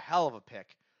a hell of a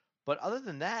pick. But other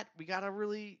than that, we got to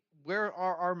really, where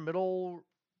are our middle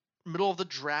of the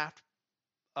draft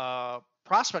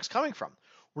prospects coming from?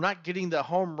 We're not getting the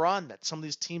home run that some of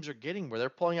these teams are getting where they're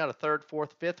pulling out a 3rd,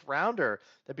 4th, 5th rounder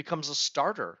that becomes a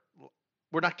starter.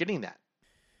 We're not getting that.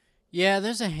 Yeah,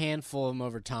 there's a handful of them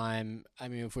over time. I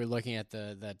mean, if we're looking at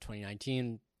the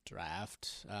 2019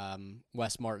 draft,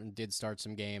 Wes Martin did start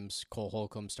some games. Cole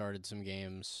Holcomb started some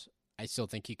games. I still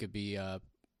think he could be a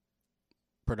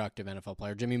productive NFL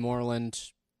player. Jimmy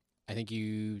Moreland, I think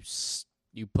you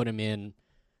put him in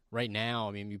right now.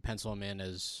 I mean, you pencil him in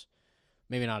as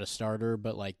maybe not a starter,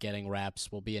 but like getting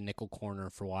reps, will be a nickel corner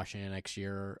for Washington next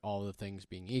year, all the things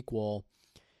being equal.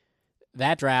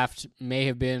 That draft may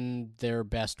have been their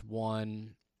best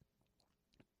one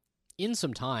in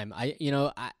some time.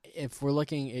 If we're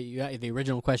looking at the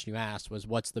original question you asked was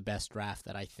what's the best draft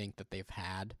that I think that they've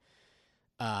had.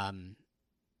 Gosh,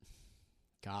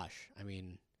 I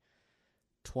mean,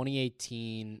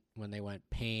 2018 when they went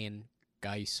Payne,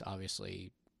 Geis,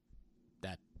 obviously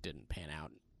that didn't pan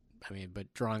out. I mean,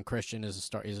 but Deron Christian is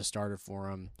a starter for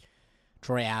him.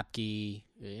 Troy Apke,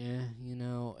 Yeah,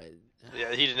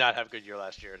 he did not have a good year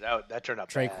last year. That turned out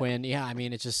Trey bad. Quinn, yeah, I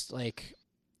mean, it's just like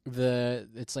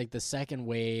it's like the second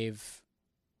wave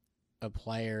of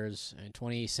players. In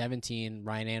 2017,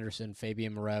 Ryan Anderson,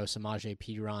 Fabian Moreau, Samaje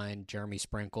Perine, Jeremy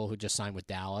Sprinkle, who just signed with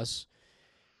Dallas.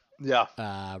 Yeah.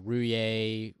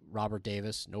 Rouye, Robert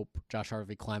Davis, nope. Josh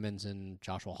Harvey Clemens and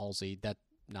Joshua Halsey, that's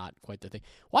not quite the thing.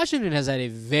 Washington has had a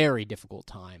very difficult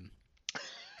time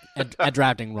at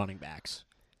drafting running backs.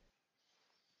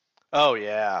 Oh,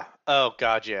 yeah. Oh,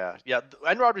 God, yeah. Yeah,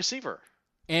 and wide receiver.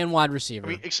 And wide receiver. I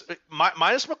mean,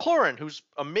 minus McLaurin, who's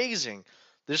amazing.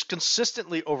 Just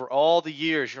consistently over all the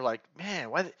years, you're like, man,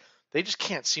 why they just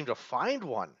can't seem to find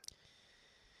one.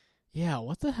 Yeah,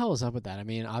 what the hell is up with that? I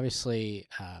mean, obviously,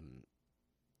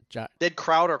 they had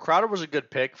Crowder. Crowder was a good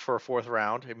pick for a 4th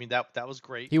round. I mean, that was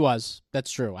great. He was.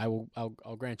 That's true.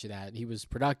 I'll grant you that. He was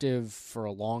productive for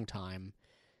a long time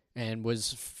and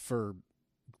was, for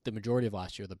the majority of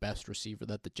last year, the best receiver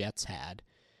that the Jets had.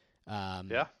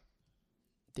 Yeah.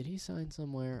 Did he sign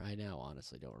somewhere? I now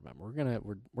honestly don't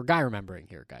remember. We're guy remembering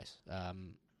here, guys.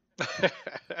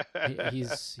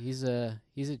 He's a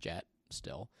Jet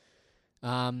still.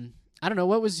 I don't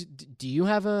know. Do you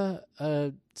have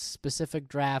a specific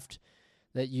draft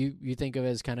that you think of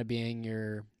as kind of being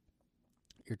your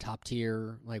top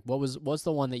tier? Like, what's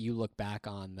the one that you look back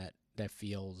on that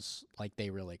feels like they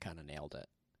really kind of nailed it?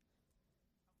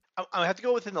 I have to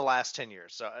go within the last 10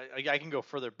 years. So I can go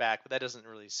further back, but that doesn't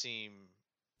really seem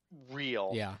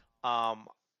real. Yeah. I'm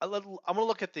going to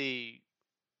look at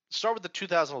start with the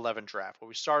 2011 draft, where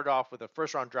we started off with a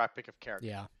 1st round draft pick of Carrick.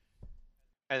 Yeah.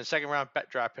 And the 2nd round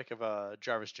draft pick of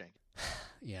Jarvis Jenkins.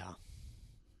 Yeah.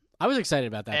 I was excited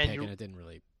about that and pick, and it didn't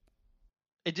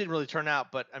really turn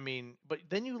out. But I mean,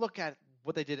 then you look at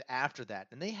what they did after that.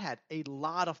 And they had a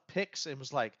lot of picks. It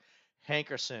was like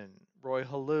Hankerson, Roy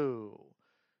Halou,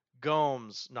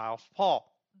 Gomes, Niles Paul.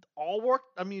 All worked.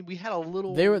 I mean, we had a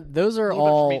little. Those are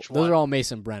little bit from each one. all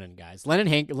Mason Brennan guys. Leonard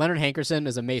Hankerson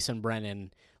is a Mason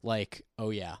Brennan. Like,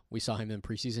 oh yeah, we saw him in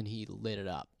preseason. He lit it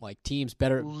up. Like, teams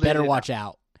better watch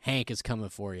out. Hank is coming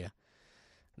for you.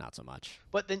 Not so much.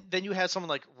 But then you had someone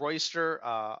like Royster,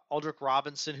 Aldrick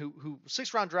Robinson, who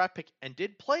 6th round draft pick and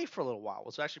did play for a little while.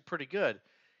 Was actually pretty good.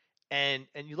 And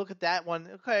you look at that one.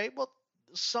 Okay, well,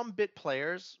 some bit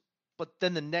players, but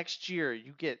then the next year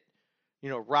you get,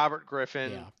 Robert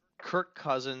Griffin, Kirk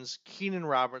Cousins, Keenan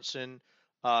Robertson,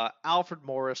 Alfred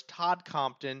Morris, Todd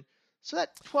Compton. So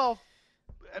that 12.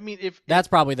 I mean, if that's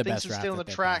probably the things best draft stay on the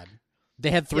that track. had.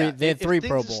 They had three. They had three if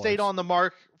Pro things Bowlers. Stayed on the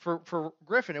mark for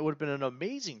Griffin, it would have been an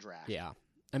amazing draft. Yeah,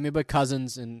 I mean, but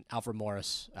Cousins and Alfred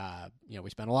Morris. We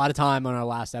spent a lot of time on our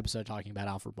last episode talking about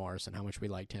Alfred Morris and how much we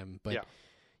liked him. But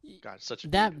God, such a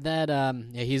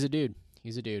dude. He's a dude.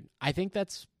 He's a dude. I think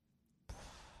that's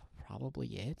probably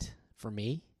it for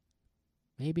me.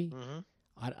 Maybe. Mm-hmm.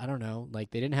 I don't know. Like,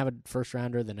 they didn't have a first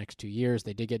rounder the next 2 years.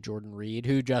 They did get Jordan Reed,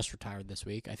 who just retired this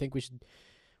week. I think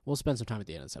we'll spend some time at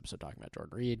the end of this episode talking about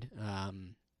Jordan Reed.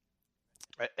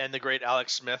 And the great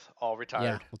Alex Smith, all retired.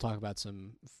 Yeah, we'll talk about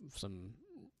some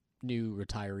new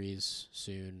retirees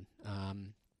soon.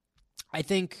 I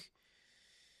think,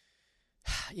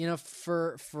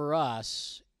 for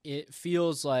us, it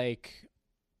feels like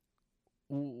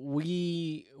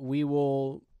we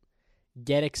will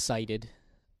get excited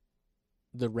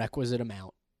the requisite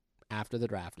amount after the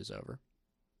draft is over.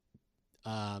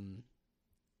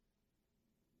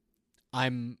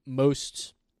 I'm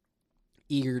most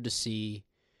eager to see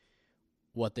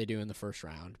what they do in the first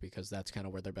round because that's kind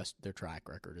of where their track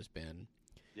record has been.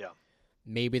 Yeah.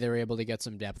 Maybe they're able to get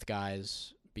some depth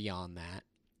guys beyond that.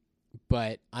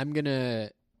 But I'm going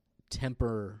to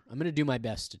do my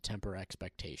best to temper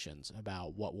expectations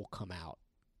about what will come out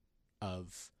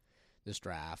of this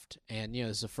draft. And,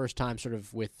 this is the first time sort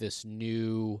of with this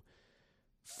new,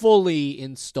 fully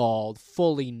installed,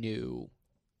 fully new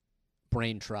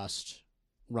brain trust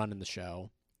running the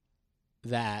show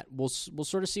that we'll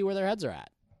sort of see where their heads are at.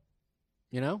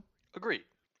 Agreed.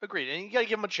 And you got to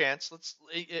give them a chance.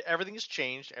 Everything has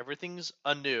changed. Everything's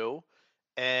anew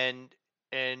and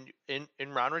in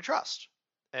round we trust.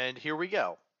 And here we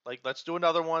go. Like, let's do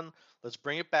another one. Let's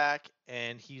bring it back.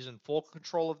 And he's in full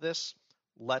control of this.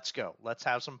 Let's go. Let's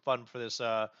have some fun for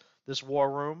this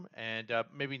war room. And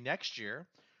maybe next year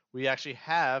we actually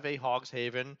have a Hogs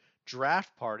Haven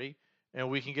draft party, and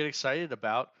we can get excited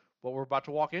about what we're about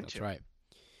to walk into. That's right.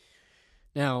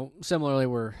 Now, similarly,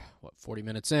 we're 40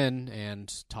 minutes in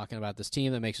and talking about this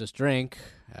team that makes us drink.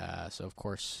 So, of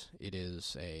course, it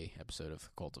is a episode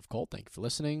of Colt of Colt. Thank you for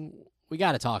listening. We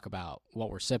got to talk about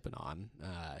what we're sipping on.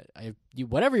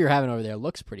 Whatever you're having over there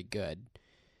looks pretty good.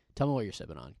 Tell me what you're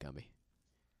sipping on, Gumby.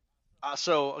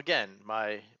 So again,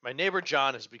 my neighbor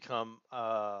John has become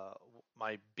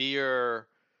my beer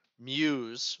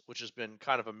muse, which has been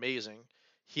kind of amazing.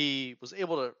 He was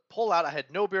able to pull out. I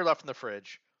had no beer left in the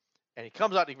fridge, and he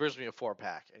comes out and he brings me a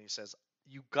 4-pack, and he says,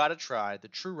 "You got to try the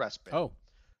True Respite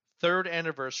 3rd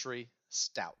anniversary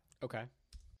stout." Okay.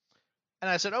 And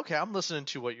I said, "Okay, I'm listening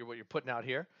to what you're putting out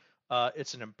here.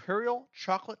 It's an Imperial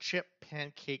Chocolate Chip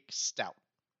Pancake Stout."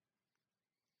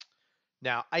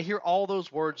 Now, I hear all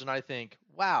those words and I think,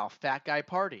 wow, fat guy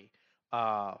party.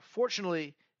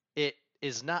 Fortunately, it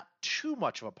is not too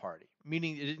much of a party,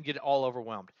 meaning it didn't get all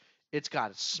overwhelmed. It's got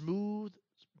a smooth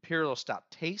Imperial Stout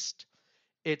taste.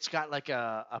 It's got like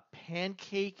a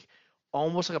pancake,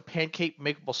 almost like a pancake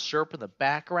maple syrup in the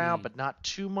background, but not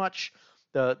too much.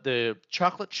 The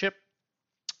chocolate chip,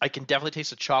 I can definitely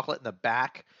taste the chocolate in the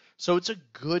back. So it's a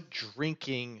good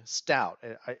drinking stout.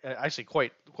 I actually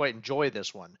quite enjoy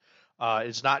this one.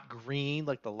 It's not green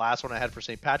like the last one I had for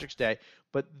St. Patrick's Day,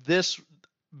 but this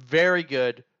very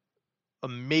good,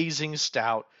 amazing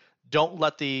stout. Don't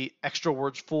let the extra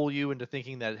words fool you into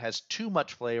thinking that it has too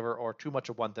much flavor or too much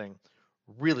of one thing.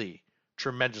 Really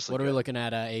tremendously What good. are we looking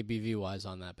at ABV-wise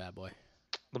on that bad boy?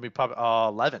 Let me pop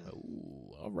 11.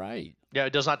 Ooh, all right. Yeah,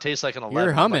 it does not taste like an 11.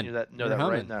 You're humming. You're You're that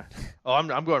humming. right there. Oh,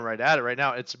 I'm going right at it right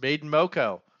now. It's made in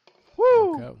Moco.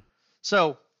 Woo! Okay.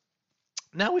 So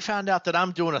now we found out that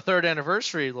I'm doing a 3rd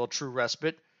anniversary little True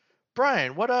Respite.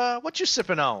 Brian, what you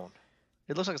sipping on?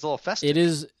 It looks like it's a little festive. It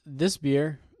is. This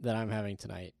beer that I'm having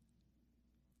tonight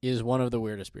is one of the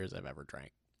weirdest beers I've ever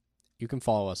drank. You can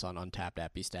follow us on Untapped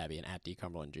at BStabby and at D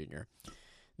Cumberland Jr.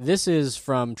 This is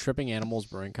from Tripping Animals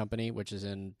Brewing Company, which is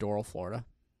in Doral, Florida.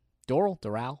 Doral,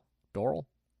 Doral,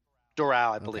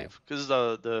 I believe, because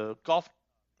the golf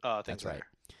things. That's right.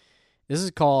 This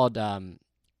is called,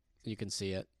 you can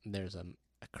see it. There's a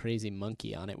crazy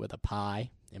monkey on it with a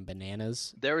pie and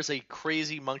bananas. There is a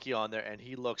crazy monkey on there, and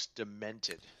he looks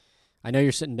demented. I know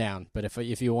you're sitting down, but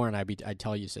if you weren't, I'd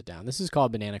tell you to sit down. This is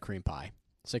called banana cream pie,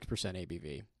 6%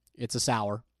 ABV. It's a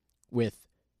sour with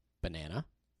banana,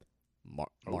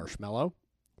 marshmallow,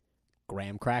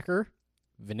 graham cracker,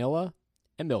 vanilla,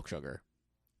 and milk sugar.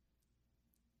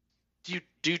 Do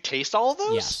you taste all of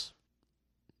those? Yes.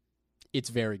 It's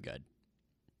very good.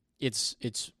 It's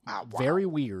wow. very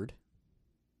weird.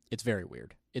 It's very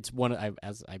weird. It's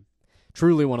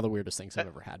truly one of the weirdest things I've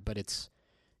ever had, but it's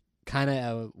kind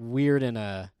of weird in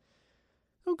a,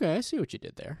 okay, I see what you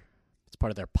did there. It's part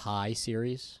of their pie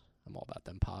series. I'm all about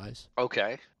them pies.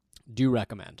 Okay. Do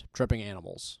recommend. Tripping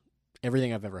Animals.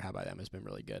 Everything I've ever had by them has been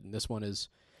really good, and this one is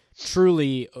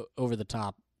truly over the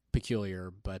top,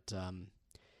 peculiar, but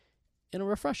in a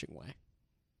refreshing way.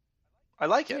 I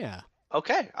like it. Yeah.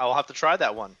 Okay, I'll have to try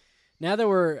that one. Now that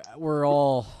we're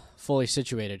all fully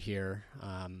situated here,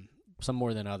 some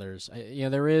more than others,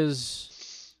 there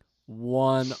is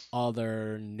one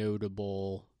other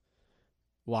notable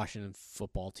Washington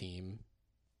football team,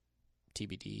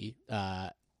 TBD,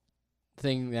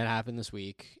 thing that happened this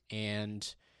week,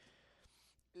 and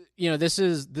this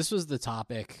was the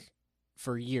topic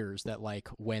for years that, like,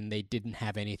 when they didn't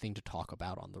have anything to talk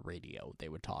about on the radio, they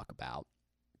would talk about.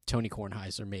 Tony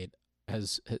Kornheiser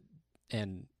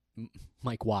and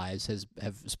Mike Wise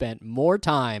have spent more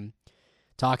time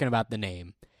talking about the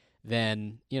name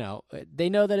than, they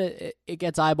know that it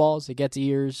gets eyeballs, it gets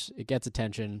ears, it gets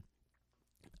attention.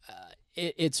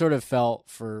 It sort of felt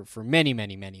for many,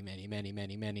 many, many, many, many,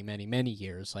 many, many, many, many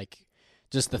years like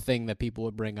just the thing that people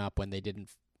would bring up when they didn't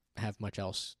have much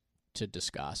else to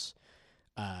discuss.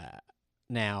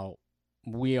 Now,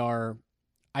 we are,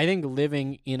 I think,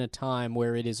 living in a time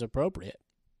where it is appropriate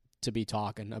to be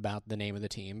talking about the name of the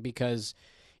team, because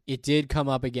it did come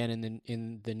up again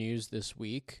in the news this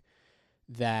week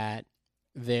that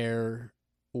there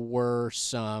were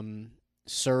some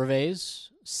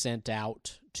surveys sent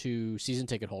out to season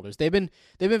ticket holders. They've been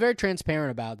very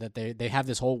transparent about that. They have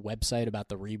this whole website about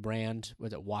the rebrand.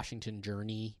 Was it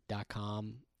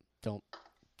WashingtonJourney.com? Don't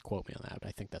quote me on that, but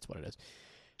I think that's what it is.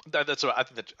 That's what I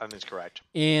think it's correct.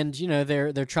 And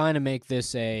they're trying to make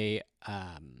this a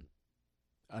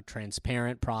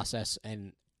transparent process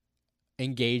and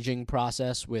engaging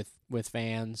process with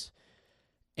fans.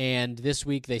 And this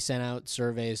week they sent out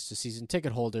surveys to season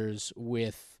ticket holders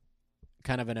with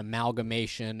kind of an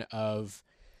amalgamation of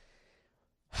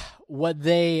what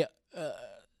they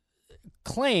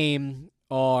claim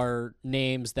are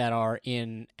names that are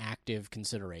in active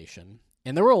consideration.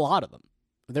 And there were a lot of them.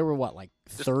 There were,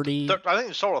 30? I think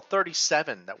there's total of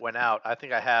 37 that went out. I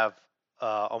think I have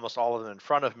almost all of them in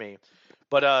front of me.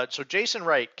 But so Jason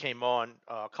Wright came on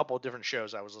a couple of different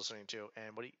shows I was listening to,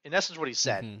 and in essence what he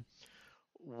said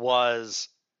was,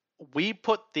 we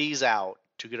put these out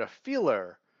to get a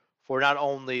feeler for not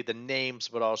only the names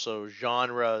but also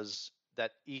genres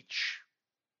that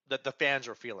the fans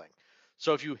are feeling.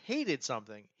 So if you hated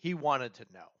something, he wanted to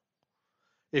know.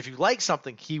 If you liked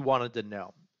something, he wanted to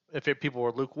know. If people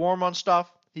were lukewarm on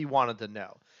stuff, he wanted to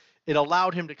know. It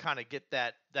allowed him to kind of get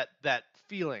that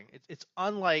feeling. It's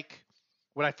unlike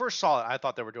when I first saw it, I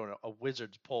thought they were doing a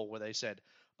Wizards poll where they said,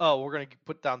 oh, we're going to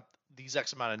put down these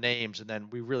X amount of names, and then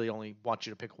we really only want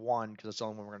you to pick one because that's the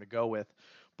only one we're going to go with.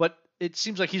 But it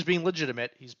seems like he's being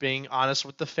legitimate. He's being honest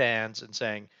with the fans and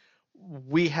saying,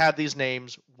 we have these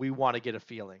names. We want to get a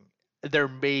feeling. There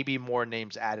may be more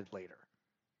names added later.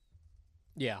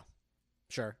 Yeah,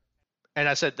 sure. And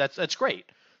I said, that's great.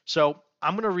 So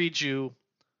I'm going to read you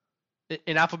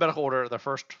in alphabetical order the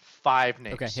first 5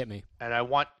 names. Okay, hit me. And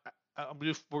we're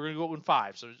going to go in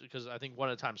 5, so because I think one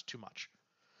at a time is too much.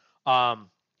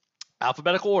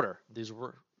 Alphabetical order. These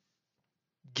were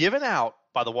given out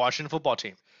by the Washington football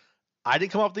team. I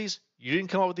didn't come up with these. You didn't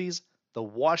come up with these. The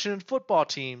Washington football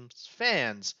team's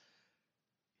fans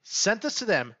sent this to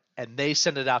them, and they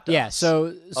sent it out to us. Yeah,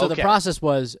 so Okay. The process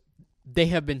was they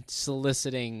have been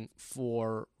soliciting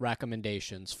for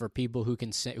recommendations for people who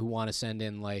want to send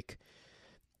in like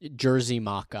jersey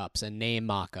mock-ups and name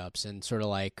mock-ups and sort of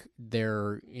like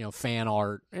their fan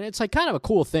art, and it's like kind of a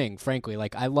cool thing, frankly.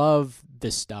 Like, I love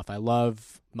this stuff. I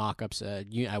love mock-ups.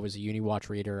 I was a UniWatch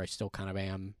reader. I still kind of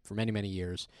am for many, many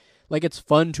years. Like, it's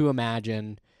fun to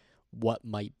imagine what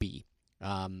might be.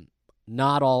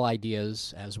 Not all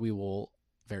ideas, as we will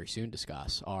very soon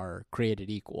discuss, are created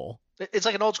equal. It's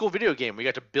like an old school video game. We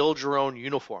got to build your own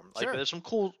uniform. Like, Sure. There's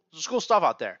cool stuff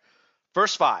out there.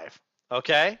 First 5,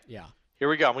 okay? Yeah. Here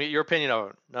we go. I'm going to get your opinion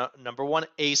of it. Number 1,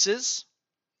 Aces.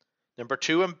 Number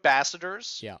 2,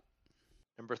 Ambassadors. Yeah.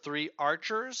 Number 3,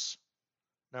 Archers.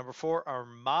 Number 4,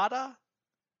 Armada.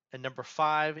 And number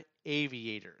 5,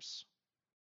 Aviators.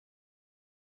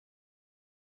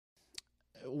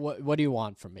 What do you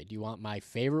want from me? Do you want my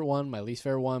favorite one, my least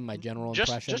favorite one, my general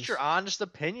impressions? Just your honest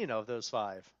opinion of those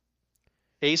 5.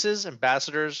 Aces,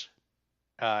 Ambassadors,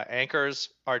 Anchors,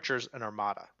 Archers, and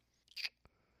Armada.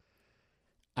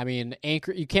 I mean,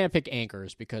 you can't pick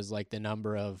Anchors because like the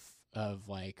number of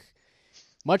like,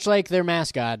 much like their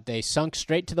mascot, they sunk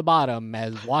straight to the bottom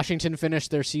as Washington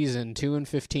finished their season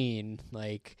 2-15.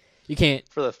 Like, you can't,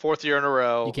 for the 4th year in a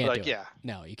row. You can't like, do it. Yeah.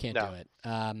 No, you can't do it.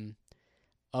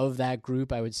 Of that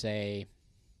group, I would say,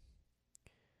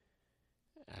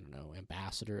 I don't know,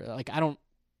 Ambassador. Like, I don't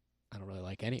really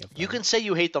like any of them. You can say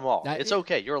you hate them all. It's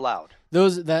okay. You're allowed.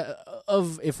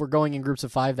 If we're going in groups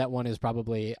of 5, that one is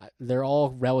probably, they're all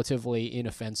relatively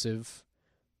inoffensive.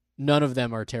 None of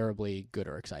them are terribly good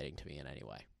or exciting to me in any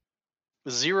way.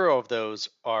 0 of those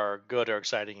are good or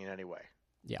exciting in any way.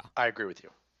 Yeah. I agree with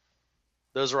you.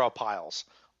 Those are all piles.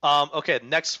 Okay,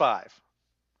 next 5.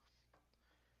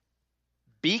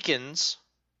 Beacons,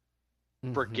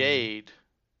 Brigade,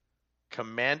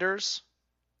 Commanders,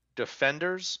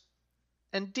 Defenders,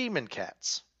 and Demon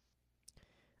Cats.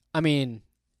 I mean,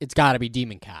 it's got to be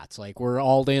Demon Cats. Like, we're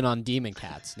all in on Demon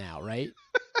Cats now, right?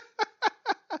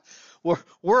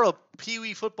 We're a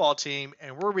Pee-wee football team,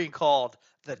 and we're being called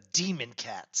the Demon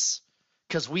Cats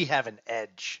because we have an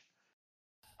edge.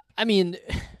 I mean,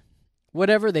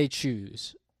 whatever they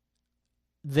choose,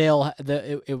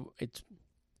 it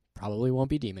probably won't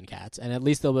be Demon Cats, and at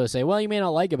least they'll be able to say, well, you may not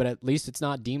like it, but at least it's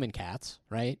not Demon Cats,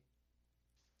 right?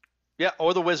 Yeah,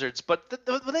 or the Wizards, but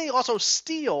they also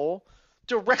steal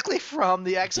directly from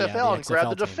the XFL and grab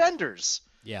the team. Defenders.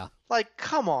 Yeah. Like,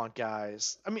 come on,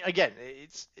 guys. I mean, again,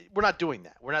 we're not doing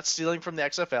that. We're not stealing from the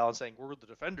XFL and saying we're the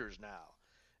Defenders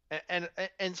now.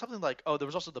 And something like, there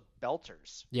was also the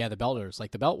Belters. Yeah, the Belters, like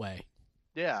the Beltway.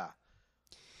 Yeah.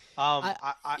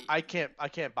 I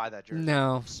can't buy that jersey.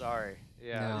 No. I'm sorry.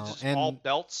 Yeah. No. It's just And all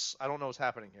belts. I don't know what's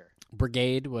happening here.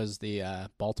 Brigade was the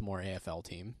Baltimore AFL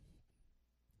team.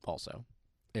 Also,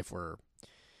 if we're,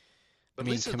 But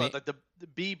at least like the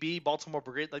BB Baltimore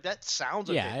Brigade, like that sounds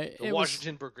like the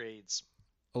Washington Brigades.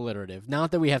 Alliterative.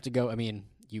 Not that we have to go. I mean,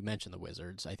 you mentioned the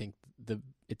Wizards. I think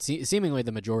seemingly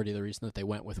the majority of the reason that they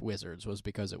went with Wizards was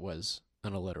because it was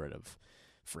an alliterative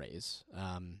phrase.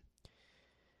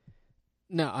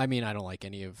 No, I mean I don't like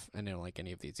any of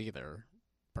these either,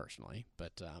 personally.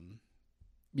 But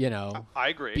I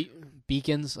agree.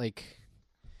 Beacons, like.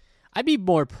 I'd be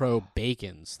more pro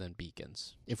Bacons than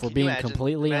Beacons, if we're being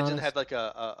completely honest. Imagine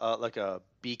had like a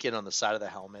beacon on the side of the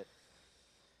helmet.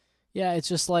 Yeah, it's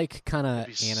just like kind of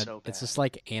it's just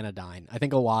like anodyne. I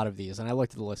think a lot of these, and I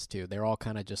looked at the list too, they're all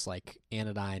kind of just like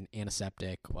anodyne,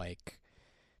 antiseptic, like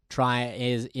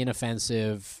is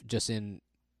inoffensive, just in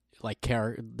like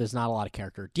character. There's not a lot of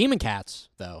character. Demon Cats,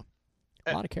 though.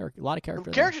 A lot of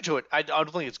character. Character to it. I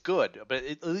don't think it's good, but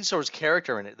at least there was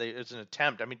character in it. It's an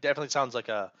attempt. I mean, definitely sounds like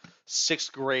a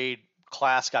 6th grade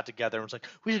class got together and was like,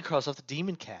 we should cross off the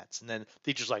Demon Cats, and then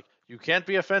teachers like, you can't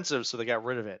be offensive, so they got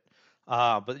rid of it.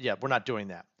 But yeah, we're not doing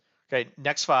that. Okay,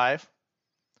 next 5.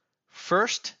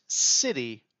 First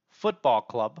City Football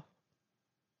Club,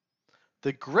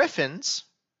 the Griffins.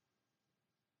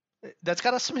 That's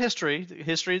got us some history. The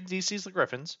history of DC's the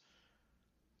Griffins.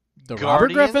 The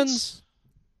Robert Griffins.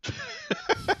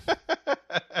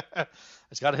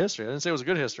 It's got a history. I didn't say it was a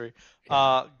good history.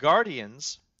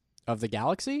 Guardians of the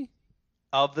Galaxy.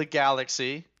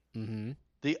 Mm-hmm.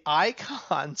 The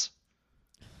Icons,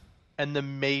 and the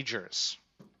Majors.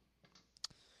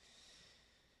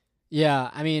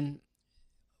 Yeah, I mean,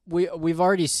 we've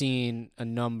already seen a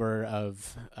number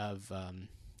of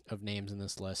names in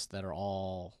this list that are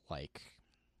all like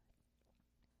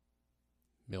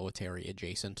military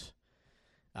adjacent.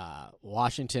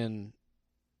 Washington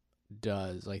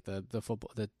does like the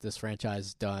football that this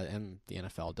franchise does, and the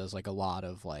NFL does like a lot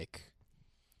of like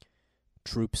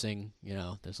troopsing.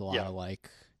 There's a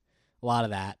lot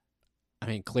of that. I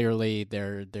mean, clearly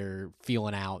they're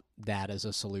feeling out that as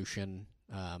a solution.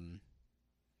 I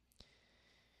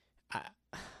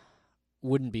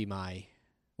wouldn't be my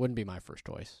first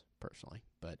choice personally,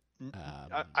 but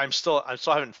I still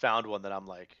haven't found one that I'm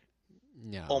like,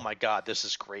 no. Oh my God, this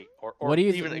is great, or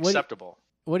even acceptable.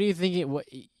 What are you thinking? What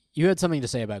you had something to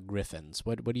say about Griffins?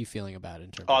 What are you feeling about it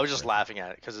in terms? Oh, I was just laughing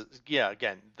at it because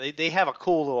again, they have a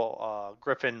cool little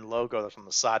Griffin logo that's on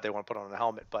the side they want to put on a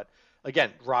helmet, but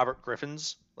again, Robert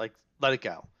Griffins, like, let it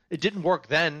go. It didn't work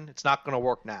then. It's not going to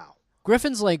work now.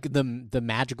 Griffin's like the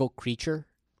magical creature.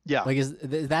 Yeah. Like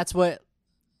that's what.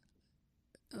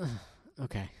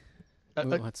 Okay.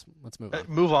 Let's move on.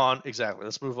 Move on. Exactly.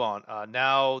 Let's move on.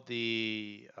 Now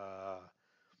the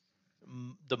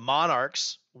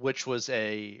Monarchs, which was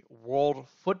a world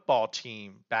football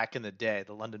team back in the day,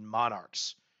 the London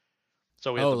Monarchs.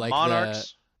 So we have the like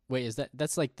Monarchs. Wait,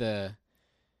 that's like not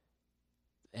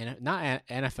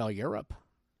NFL Europe?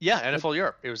 Yeah, NFL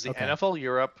Europe. It was the NFL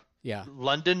Europe. Yeah.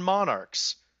 London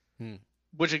Monarchs. Hmm.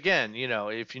 Which again,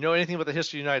 if you know anything about the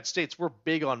history of the United States, we're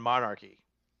big on monarchy.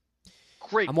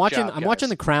 Great. I'm watching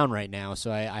The Crown right now,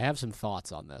 so I have some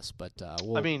thoughts on this, but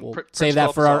we'll save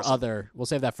that for our other. We'll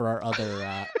save that for our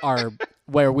other our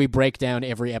where we break down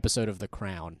every episode of The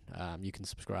Crown. You can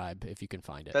subscribe if you can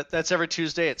find it. That's every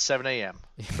Tuesday at 7 a.m.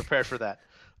 Prepare for that.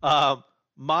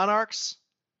 Monarchs,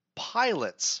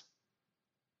 Pilots,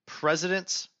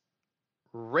 Presidents,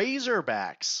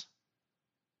 Razorbacks,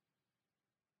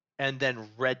 and then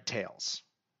Red Tails.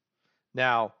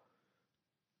 Now,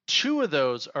 two of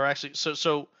those are actually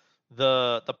so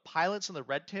the Pilots and the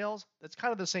Red Tails, that's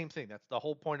kind of the same thing. That's the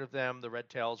whole point of them. The Red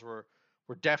Tails were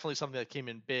definitely something that came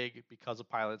in big because of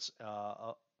pilots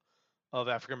of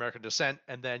African American descent,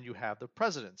 and then you have the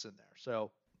presidents in there.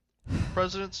 So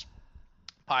presidents,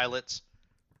 pilots,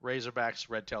 Razorbacks,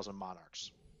 Red Tails, and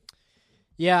Monarchs.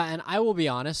 Yeah, and I will be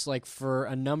honest, like for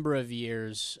a number of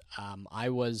years, I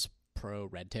was pro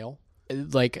Red Tail.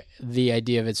 Like the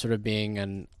idea of it sort of being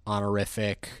an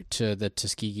honorific to the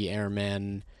Tuskegee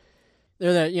Airmen.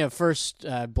 They're the first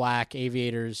black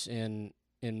aviators in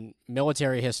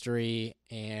military history,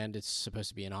 and it's supposed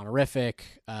to be an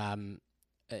honorific.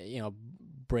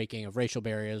 Breaking of racial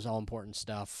barriers, all important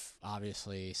stuff,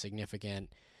 obviously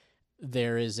significant.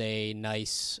 There is a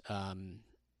nice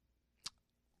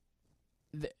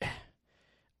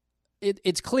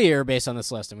it's clear based on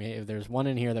this list, and if there's one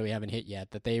in here that we haven't hit yet,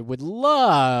 that they would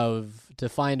love to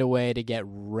find a way to get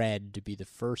red to be the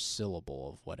first syllable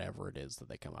of whatever it is that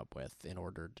they come up with in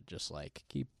order to just like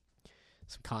keep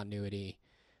some continuity.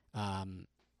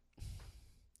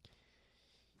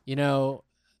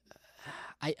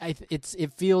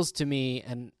 It feels to me,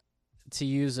 and to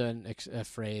use a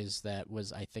phrase that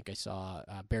was, I think I saw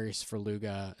Barry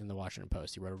Svrluga in the Washington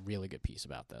Post. He wrote a really good piece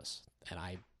about this, and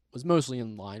I was mostly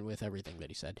in line with everything that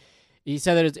he said. He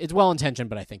said that it's well intentioned,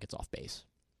 but I think it's off base.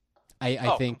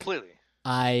 I think completely.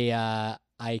 I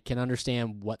can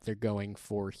understand what they're going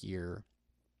for here,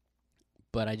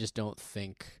 but I just don't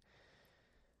think.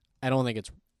 I don't think it's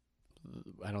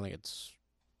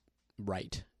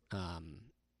right.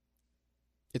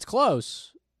 It's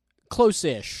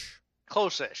close-ish.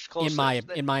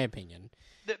 In my opinion.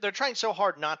 They're trying so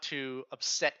hard not to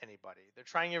upset anybody. They're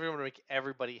trying everyone to make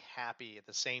everybody happy at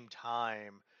the same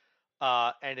time.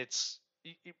 And it's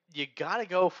you got to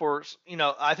go for,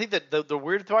 I think that the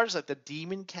weird part is that the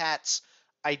Demon Cats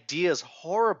idea is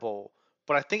horrible,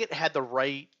 but I think it had the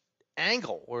right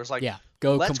angle where it's like,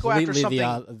 let's completely go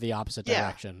after the opposite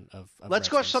direction of let's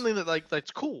go after something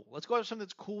that's cool. Let's go after something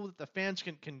that's cool that the fans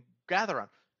can gather on.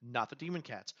 Not the Demon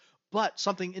Cats, but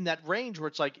something in that range where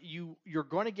it's like you're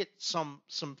going to get some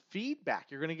feedback.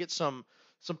 You're going to get some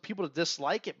people to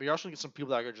dislike it, but you're also going to get some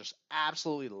people that are going to just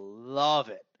absolutely love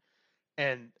it.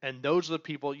 And those are the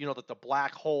people, that the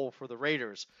black hole for the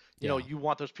Raiders. You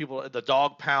want those people, the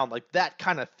dog pound, like that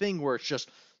kind of thing where it's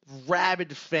just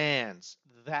rabid fans.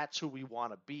 That's who we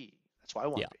want to be. That's who I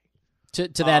want to be.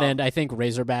 To that end, I think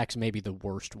Razorbacks may be the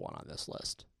worst one on this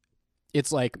list.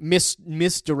 It's like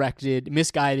misdirected,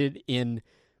 misguided in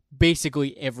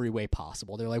basically every way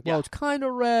possible. They're like, well, it's kind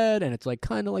of red, and it's like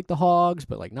kind of like the Hogs,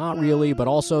 but like not really. But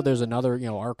also, there's another,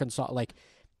 Arkansas. Like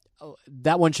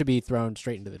that one should be thrown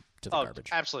straight into the garbage.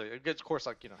 Absolutely, it gets, of course,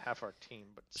 like half our team,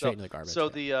 but straight into the garbage. So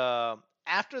the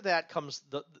after that comes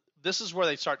this is where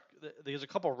they start. There's a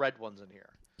couple red ones in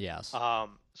here. Yes. So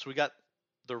we got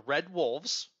the Red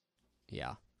Wolves.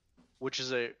 Yeah. Which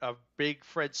is a big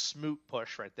Fred Smoot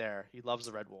push right there. He loves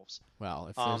the Red Wolves. Well,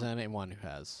 if there's anyone who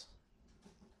has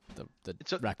the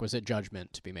requisite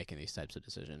judgment to be making these types of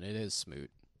decisions, it is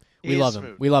Smoot. We love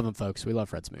him. We love him, folks. We love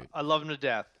Fred Smoot. I love him to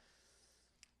death.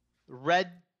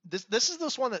 This is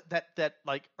this one that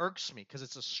like irks me because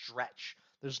it's a stretch.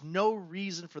 There's no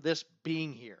reason for this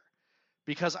being here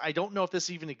because I don't know if this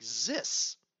even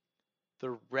exists.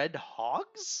 The Red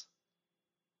Hogs?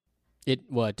 It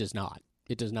does not.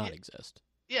 It does not exist.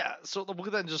 Yeah, so we'll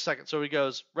get that in just a second. So he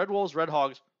goes Red Wolves, Red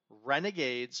Hogs,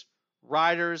 Renegades,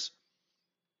 Riders,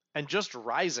 and just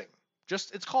Rising.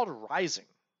 It's called Rising.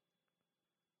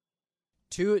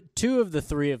 Two of the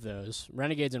three of those,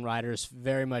 Renegades and Riders,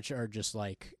 very much are just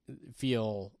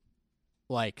feel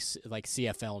like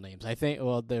CFL names. I think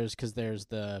there's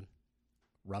the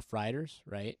Rough Riders,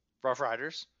 right? Rough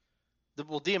Riders.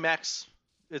 DMX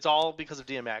It's all because of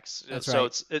DMX. That's so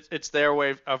right. it's their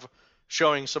way of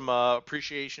showing some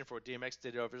appreciation for what DMX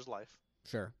did over his life.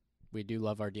 Sure. We do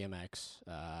love our DMX.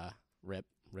 Rip.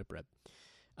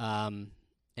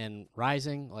 And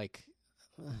Rising, like,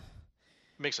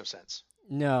 Makes no sense.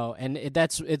 no, and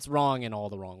it's wrong in all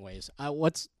the wrong ways.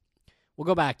 We'll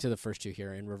go back to the first two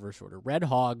here in reverse order. Red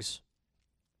Hogs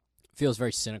feels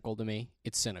very cynical to me.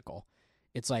 It's cynical.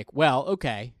 It's like, well,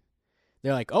 okay.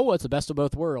 They're like, oh, it's the best of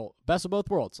both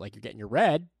worlds. Like, you're getting your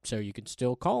red, so you can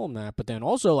still call them that. But then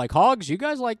also, like, hogs, you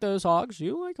guys like those hogs.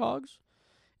 You like hogs.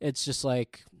 It's just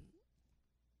like...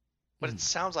 But it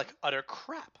sounds like utter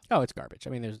crap. Oh, it's garbage.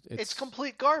 I mean, it's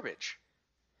complete garbage.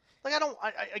 Like,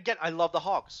 I love the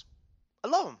Hogs. I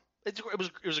love them. It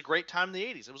was a great time in the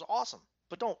 80s. It was awesome.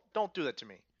 But don't do that to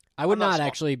me. I would not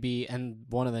actually be, and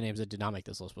one of the names that did not make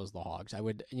this list was the Hogs.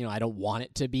 I don't want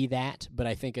it to be that, but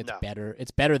I think it's better.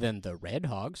 It's better than the Red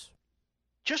Hogs.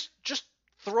 Just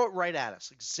throw it right at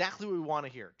us. Exactly what we want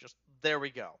to hear. Just there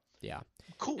we go. Yeah.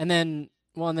 Cool. And then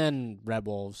Red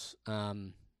Wolves.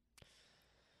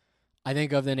 I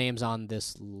think of the names on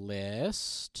this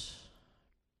list,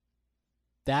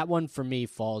 that one for me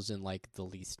falls in like the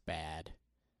least bad.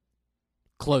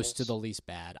 Close to the least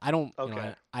bad. I don't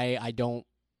I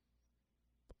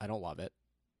don't love it.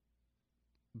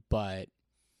 But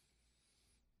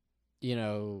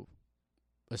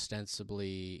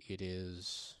ostensibly it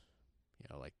is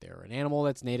like they're an animal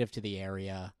that's native to the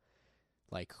area.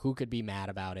 Like, who could be mad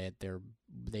about it?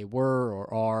 They were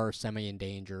or are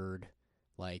semi-endangered.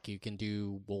 Like, you can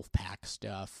do wolf pack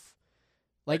stuff.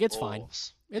 Like, it's fine.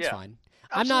 It's fine.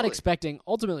 Absolutely.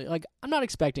 I'm not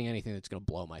expecting anything that's going to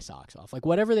blow my socks off. Like,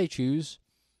 whatever they choose,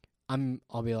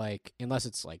 I'll be like, unless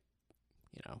it's like,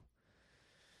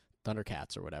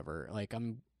 Thundercats or whatever. Like,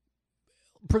 I'm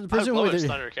presumably I love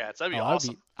Thundercats. That'd be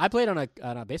awesome. I played on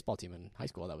a baseball team in high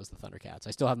school that was the Thundercats.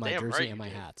 I still have my jersey and my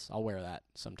did. hats. I'll wear that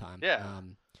sometime. Yeah.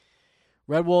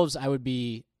 Red Wolves, I would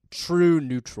be true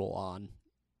neutral on,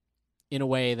 in a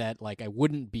way that, like, I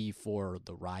wouldn't be for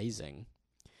the Rising.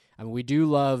 I mean, we do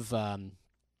love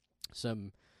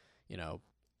some,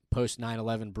 post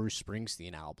 9/11 Bruce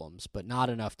Springsteen albums, but not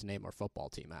enough to name our football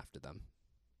team after them.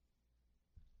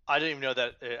 I didn't even know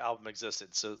that album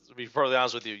existed. So to be perfectly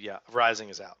honest with you, yeah, Rising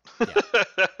is out. Yeah.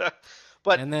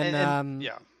 But and then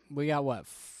yeah, we got what,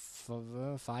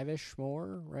 5-ish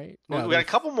more, right? No, we got a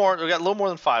couple more. We got a little more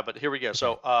than 5, but here we go. Okay.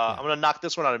 So I'm going to knock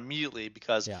this one out immediately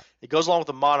because it goes along with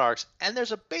the Monarchs, and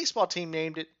there's a baseball team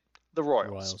named it the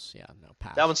Royals. Yeah, no,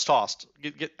 pass. That one's tossed.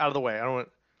 Get out of the way. I don't want.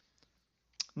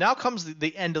 Now comes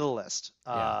the end of the list.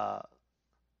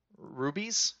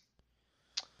 Rubies.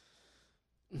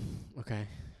 Okay.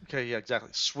 Okay, yeah,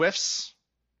 exactly. Swifts.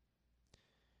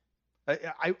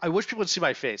 I wish people would see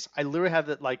my face. I literally have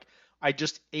that, like, I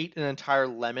just ate an entire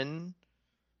lemon.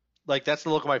 Like, that's the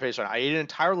look of my face right now. I ate an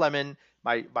entire lemon.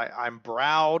 I'm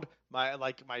browed.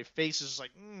 My face is just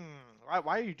like,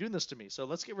 why are you doing this to me? So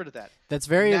let's get rid of that. That's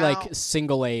very like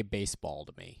single A baseball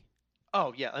to me.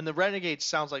 Oh yeah, and the Renegades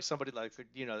sounds like somebody like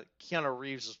Keanu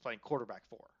Reeves is playing quarterback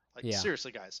for. Like,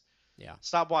 seriously, guys. Yeah.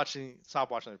 Stop watching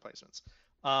the replacements.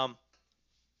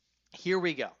 Here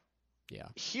we go. Yeah.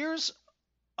 Here's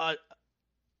I'm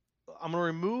gonna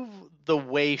remove the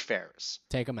Wayfarers.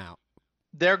 Take them out.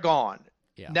 They're gone.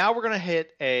 Yeah. Now we're gonna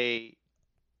hit a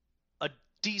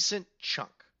decent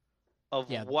chunk of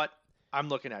what I'm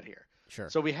looking at here. Sure.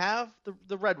 So we have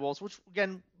the Red Wolves, which,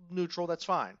 again, neutral. That's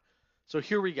fine. So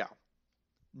here we go.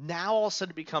 Now all of a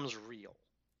sudden it becomes real.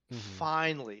 Mm-hmm.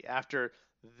 Finally, after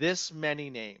this many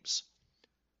names,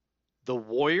 the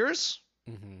Warriors,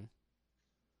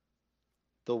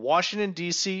 the Washington,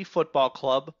 D.C. Football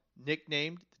Club,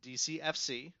 nicknamed the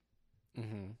DCFC,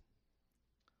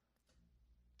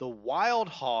 the Wild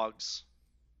Hogs,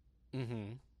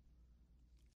 and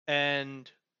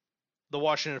the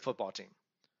Washington football team.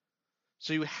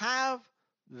 So you have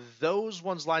those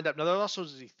ones lined up. Now, there also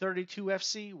is the 32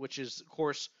 FC, which is, of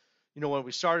course, when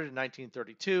we started in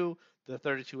 1932, the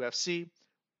 32 FC.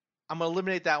 I'm going to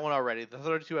eliminate that one already. The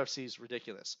 32 FC is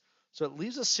ridiculous. So it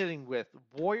leaves us sitting with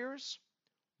Warriors,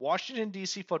 Washington,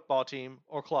 D.C. football team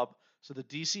or club, so the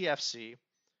DCFC,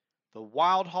 the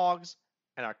Wild Hogs,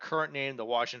 and our current name, the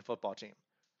Washington football team.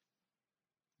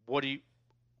 What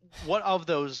of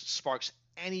those sparks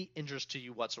any interest to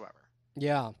you whatsoever?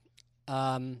 Yeah.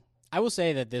 I will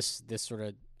say that this sort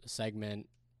of segment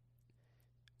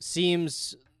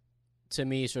seems to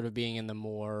me sort of being in the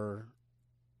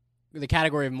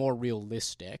category of more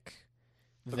realistic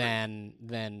than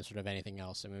sort of anything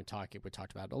else. I mean, we talked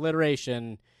about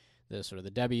alliteration, the sort of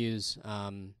the W's.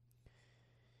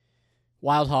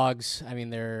 Wild Hogs, I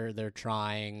mean, they're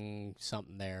trying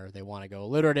something there. They want to go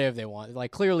alliterative. They want,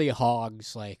 like, clearly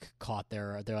Hogs, like, caught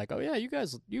they're like, oh yeah, you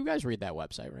guys read that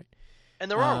website, right? And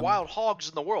there are wild hogs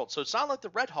in the world, so it's not like the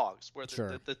red hogs where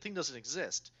Sure. the thing doesn't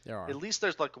exist. There are. At least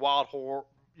there's like wild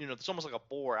there's almost like a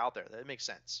boar out there. That makes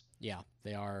sense. Yeah,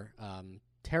 they are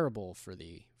terrible for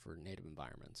native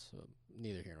environments. So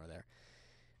neither here nor there.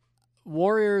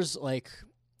 Warriors, like,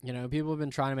 people have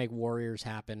been trying to make Warriors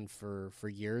happen for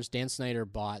years. Dan Snyder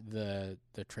bought the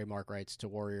trademark rights to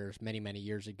Warriors many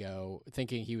years ago,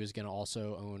 thinking he was going to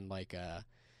also own like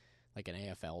an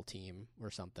AFL team or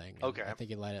something. Okay. I think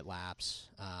he let it lapse.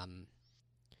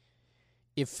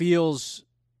 It feels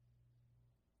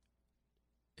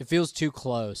too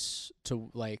close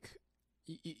to, like,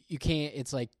 you can't.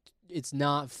 It's like it's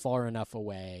not far enough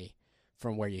away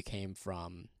from where you came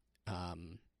from.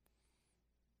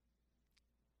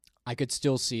 I could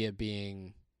still see it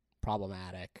being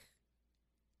problematic.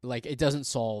 Like, it doesn't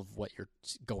solve what you're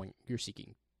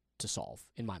seeking to solve,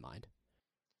 in my mind.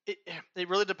 It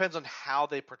really depends on how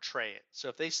they portray it. So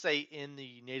if they stay in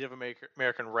the Native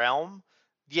American realm,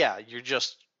 yeah, you're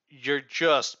just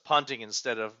punting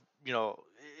instead of,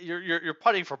 you're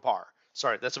putting for par.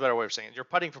 Sorry, that's a better way of saying it. You're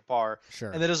putting for par,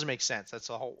 Sure. And that doesn't make sense. That's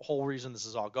the whole reason this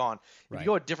is all gone. If Right. you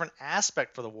go a different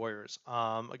aspect for the Warriors,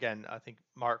 again, I think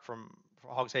Mark from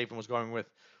Hogs Haven was going with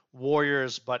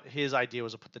Warriors, but his idea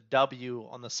was to put the W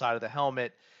on the side of the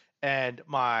helmet, and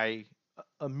my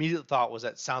immediate thought was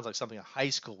that sounds like something a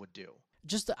high school would do.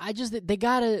 They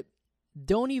gotta,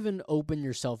 don't even open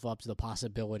yourself up to the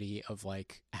possibility of,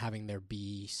 like, having there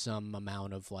be some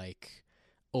amount of, like,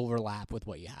 overlap with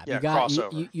what you have. Yeah,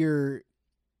 crossover.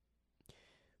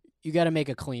 You got to make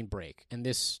a clean break, and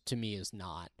this to me is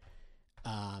not.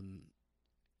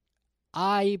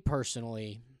 I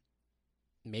personally,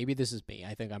 maybe this is me,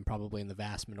 I think I'm probably in the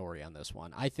vast minority on this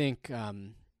one. I think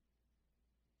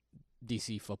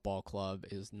DC Football Club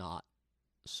is not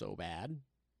so bad,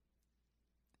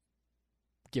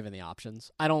 given the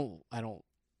options. I don't.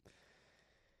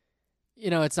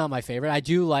 It's not my favorite. I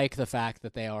do like the fact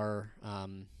that they are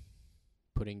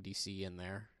putting DC in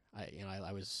there. I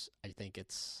think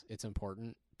it's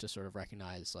important to sort of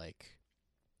recognize, like,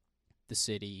 the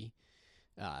city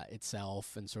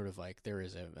itself, and sort of, like, there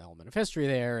is an element of history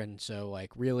there, and so, like,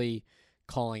 really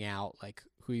calling out, like,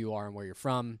 who you are and where you're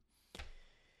from.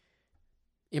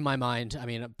 In my mind, I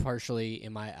mean, partially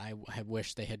I had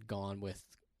wished they had gone with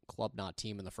club, not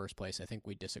team, in the first place. I think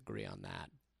we disagree on that.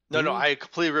 No, I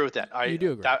completely agree with that. You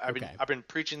do agree. I've been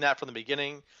preaching that from the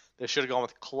beginning. They should have gone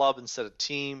with club instead of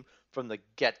team from the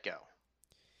get-go.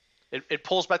 It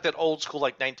pulls back that old school,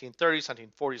 like, 1930s,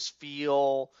 1940s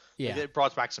feel. Yeah. It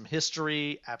brought back some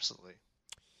history. Absolutely.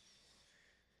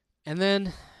 And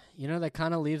then, that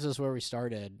kind of leaves us where we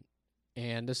started.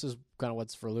 And this is kind of what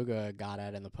Sverluga got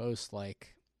at in the post.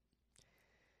 Like,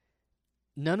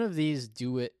 none of these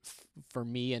do it for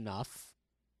me enough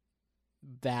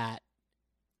that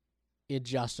it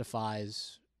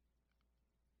justifies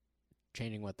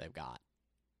changing what they've got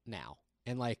now.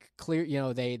 And, like, clear,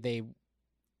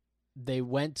 they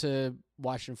went to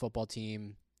Washington football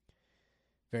team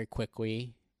very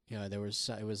quickly. It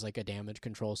was like a damage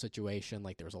control situation.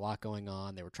 Like, there was a lot going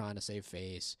on. They were trying to save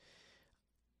face.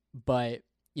 But,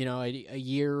 a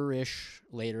year-ish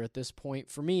later at this point,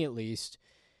 for me at least,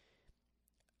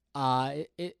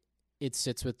 it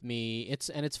sits with me.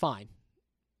 It's fine.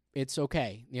 It's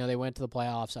okay. They went to the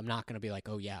playoffs. I'm not going to be like,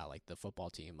 oh yeah, like the football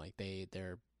team, like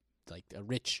they're like a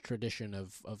rich tradition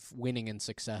of winning and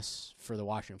success for the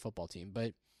Washington football team.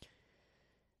 But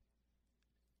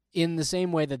in the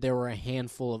same way that there were a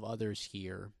handful of others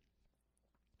here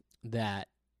that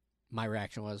my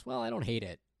reaction was, well, I don't hate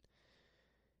it.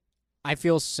 I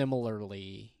feel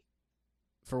similarly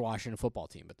for Washington football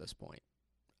team at this point.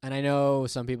 And I know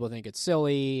some people think it's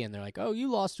silly, and they're like, oh,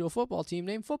 you lost to a football team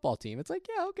named football team. It's like,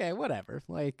 yeah, okay, whatever.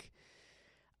 Like,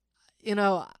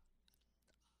 and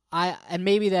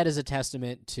maybe that is a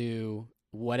testament to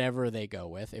whatever they go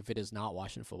with. If it is not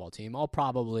Washington football team, I'll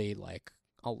probably, like,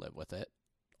 I'll live with it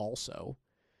also.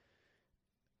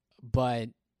 But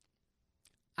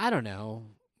I don't know.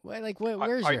 Like,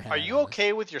 where's your head? Are you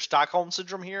okay with your Stockholm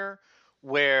syndrome here,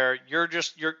 where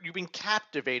you've been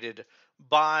captivated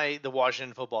by the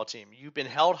Washington football team? You've been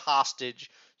held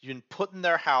hostage. You've been put in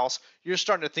their house. You're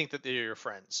starting to think that they're your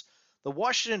friends. The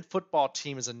Washington football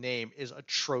team as a name is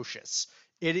atrocious.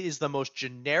 It is the most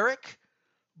generic,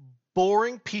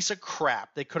 boring piece of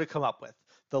crap they could have come up with.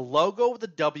 The logo with the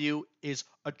W is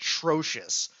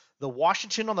atrocious. The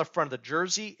Washington on the front of the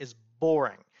jersey is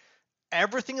boring.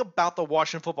 Everything about the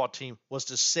Washington football team was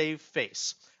to save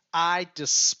face. I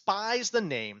despise the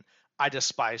name. I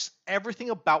despise everything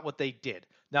about what they did.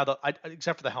 Now,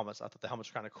 except for the helmets. I thought the helmets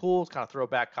were kind of cool. It's kind of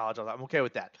throwback college. I'm okay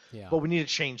with that. Yeah. But we need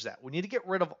to change that. We need to get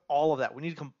rid of all of that. We need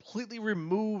to completely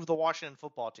remove the Washington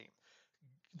football team.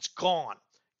 It's gone.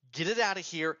 Get it out of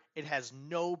here. It has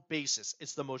no basis.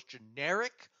 It's the most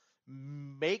generic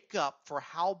makeup for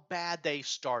how bad they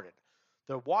started.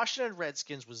 The Washington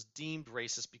Redskins was deemed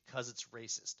racist because it's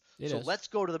racist. Let's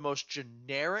go to the most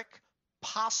generic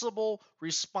possible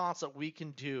response that we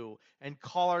can do and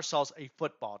call ourselves a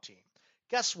football team.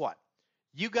 Guess what?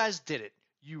 You guys did it.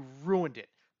 You ruined it.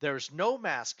 There's no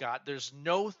mascot. There's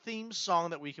no theme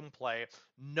song that we can play.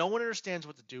 No one understands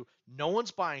what to do. No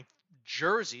one's buying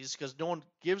jerseys because no one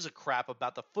gives a crap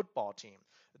about the football team.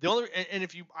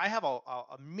 I have a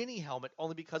mini helmet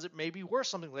only because it may be worth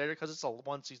something later because it's a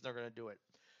one season they're going to do it.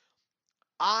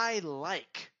 I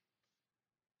like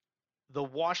the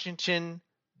Washington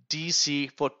DC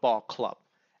Football Club,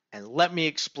 and let me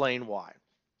explain why.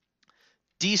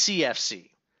 DCFC,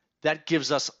 that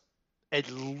gives us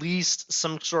at least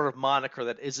some sort of moniker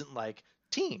that isn't like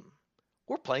team.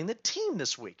 We're playing the team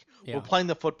this week. Yeah. We're playing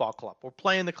the football club. We're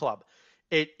playing the club.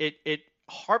 It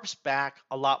harps back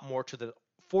a lot more to the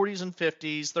 40s and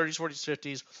 50s, 30s, 40s,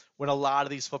 50s, when a lot of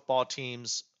these football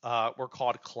teams were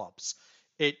called clubs.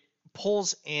 It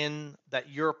pulls in that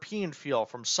European feel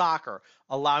from soccer,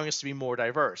 allowing us to be more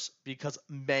diverse because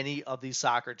many of these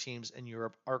soccer teams in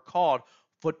Europe are called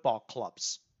football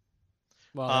clubs.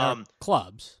 Well, they're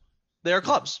clubs. They're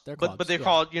clubs. They're clubs. But they're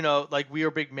called, like we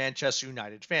are big Manchester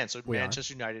United fans. So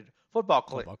Manchester United Football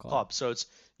Club. So it's,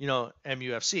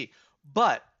 MUFC.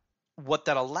 But what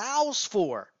that allows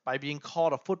for by being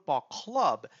called a football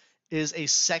club is a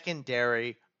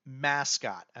secondary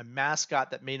mascot, a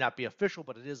mascot that may not be official,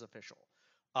 but it is official.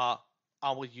 I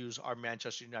will use our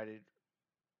Manchester United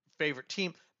favorite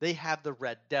team. They have the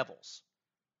Red Devils.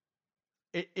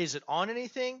 Is it on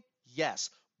anything? Yes.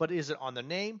 But is it on the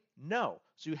name? No.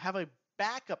 So you have a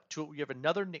backup to it. You have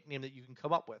another nickname that you can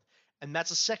come up with. And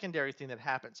that's a secondary thing that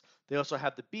happens. They also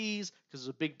have the Bees, because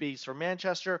there's a big Bees from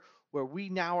Manchester, where we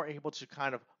now are able to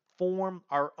kind of form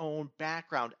our own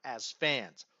background as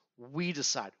fans. We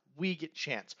decide. We get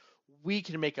chants. We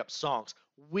can make up songs.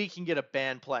 We can get a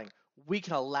band playing. We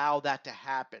can allow that to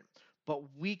happen. But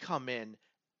we come in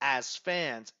as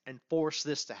fans and force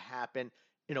this to happen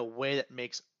in a way that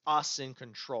makes us in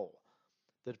control.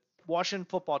 The Washington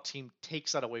football team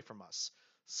takes that away from us.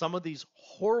 Some of these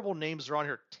horrible names that are on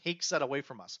here takes that away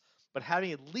from us. But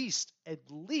having at least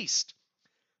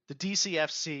the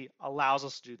DCFC allows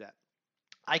us to do that.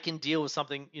 I can deal with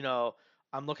something,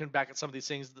 I'm looking back at some of these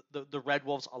things. The Red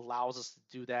Wolves allows us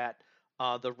to do that.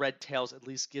 The Red Tails at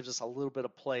least gives us a little bit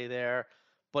of play there.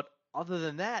 But other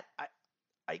than that,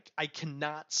 I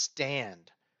cannot stand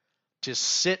to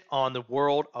sit on the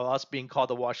world of us being called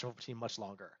the Washington football team much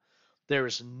longer. There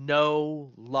is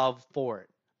no love for it.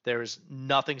 There is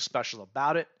nothing special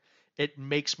about it. It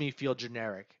makes me feel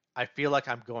generic. I feel like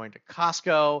I'm going to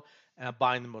Costco and I'm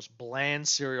buying the most bland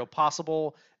cereal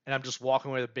possible, and I'm just walking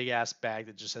away with a big-ass bag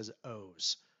that just says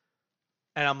O's.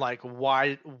 And I'm like,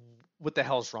 why? What the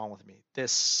hell is wrong with me?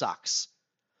 This sucks.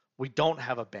 We don't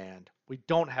have a band. We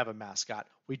don't have a mascot.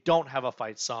 We don't have a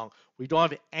fight song. We don't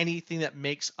have anything that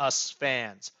makes us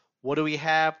fans. What do we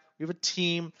have? We have a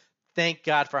team. Thank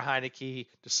God for Heineke.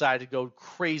 Decided to go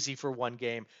crazy for one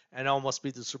game and almost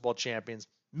beat the Super Bowl champions.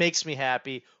 Makes me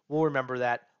happy. We'll remember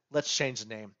that. Let's change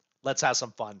the name. Let's have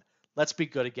some fun. Let's be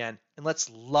good again. And let's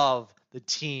love the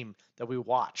team that we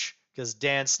watch, because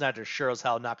Dan Snyder sure as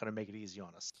hell not going to make it easy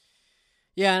on us.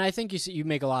 Yeah, and I think you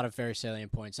make a lot of very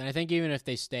salient points. And I think even if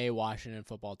they stay Washington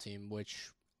football team, which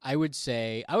I would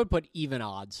say I would put even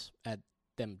odds at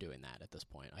them doing that at this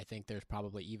point. I think there's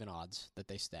probably even odds that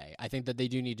they stay. I think that they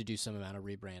do need to do some amount of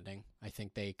rebranding. I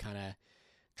think they kind of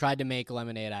tried to make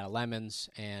lemonade out of lemons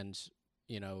and,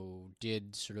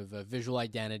 did sort of a visual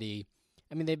identity.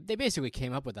 I mean, they basically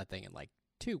came up with that thing in like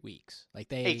 2 weeks.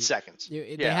 Like 8 seconds.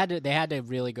 They had to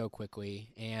really go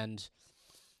quickly, and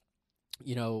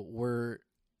they're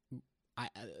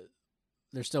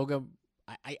still go.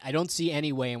 I don't see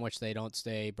any way in which they don't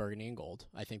stay burgundy and gold.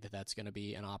 I think that that's going to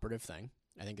be an operative thing.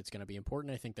 I think it's going to be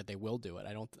important. I think that they will do it.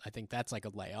 I think that's like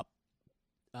a layup.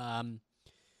 I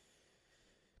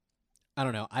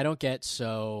don't know. I don't get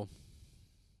so.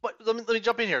 But let me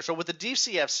jump in here. So with the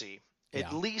DCFC,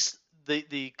 at least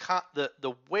the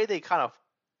way they kind of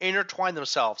intertwine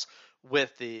themselves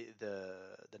with the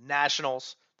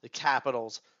Nationals, the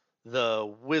Capitals,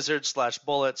 the Wizards /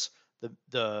 Bullets,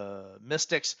 the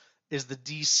Mystics is the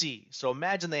DC. So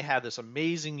imagine they have this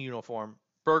amazing uniform,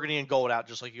 burgundy and gold out,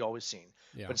 just like you always seen.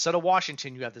 Yeah. But instead of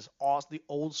Washington, you have this awesome, the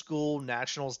old school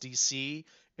Nationals DC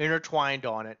intertwined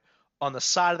on it. On the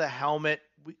side of the helmet,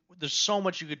 there's so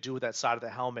much you could do with that side of the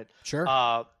helmet. Sure.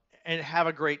 And have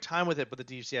a great time with it with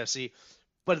the DCFC.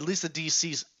 But at least the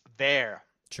DC's there.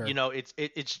 Sure.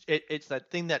 It's that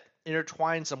thing that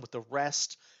intertwines them with the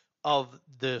rest of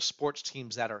the sports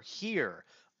teams that are here.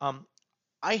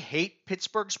 I hate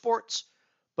Pittsburgh sports,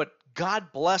 but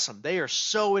God bless them. They are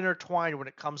so intertwined when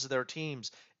it comes to their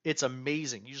teams. It's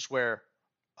amazing. You just wear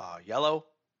yellow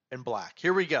and black.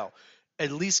 Here we go.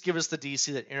 At least give us the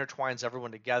DC that intertwines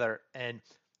everyone together, and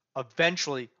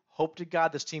eventually, hope to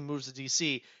God this team moves to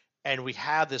DC, and we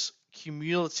have this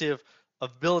cumulative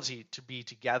ability to be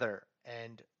together.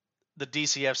 And the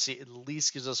DCFC at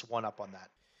least gives us one up on that.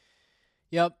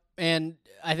 Yep, and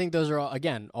I think those are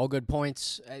all good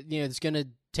points. It's going to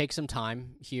take some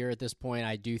time here at this point.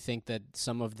 I do think that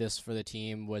some of this for the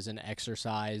team was an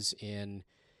exercise in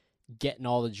getting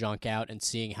all the junk out and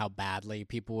seeing how badly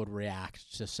people would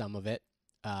react to some of it.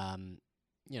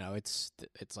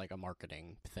 It's like a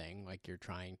marketing thing. Like you're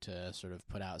trying to sort of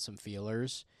put out some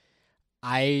feelers.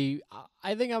 I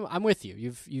think I'm with you.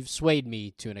 You've swayed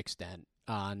me to an extent.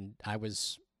 I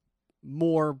was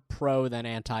more pro than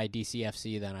anti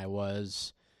DCFC than I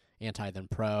was anti than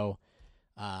pro.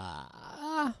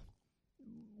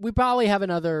 We probably have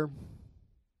another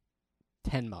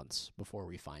 10 months before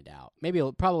we find out.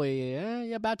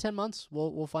 Probably about 10 months.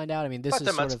 We'll find out. I mean, this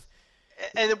is sort of.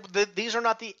 And these are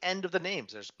not the end of the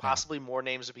names. There's possibly more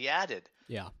names to be added.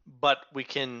 Yeah. But we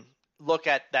can look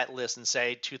at that list and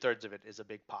say 2/3 of it is a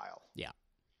big pile. Yeah.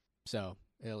 So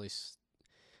it at least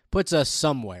puts us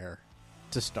somewhere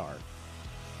to start.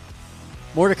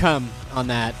 More to come on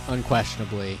that,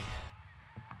 unquestionably.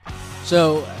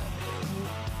 So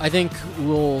I think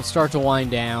we'll start to wind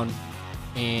down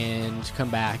and come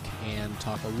back and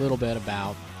talk a little bit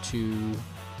about two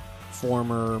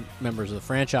former members of the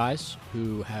franchise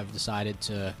who have decided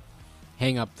to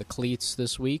hang up the cleats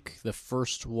this week. The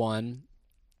first one,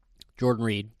 Jordan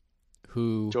Reed,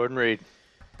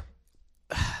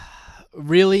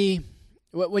 really,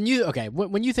 when you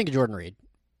think of Jordan Reed,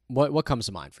 what comes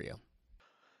to mind for you?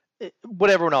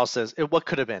 What everyone else says. What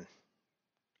could have been.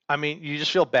 I mean, you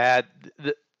just feel bad.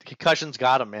 The concussions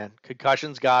got him, man.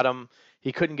 Concussions got him.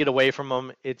 He couldn't get away from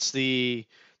them. It's the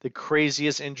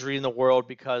craziest injury in the world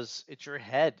because it's your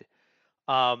head,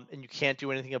 and you can't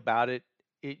do anything about it.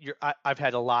 I've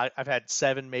had a lot. I've had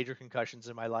 7 major concussions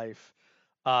in my life,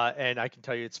 and I can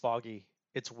tell you it's foggy.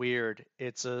 It's weird.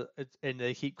 And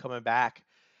they keep coming back.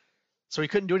 So he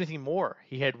couldn't do anything more.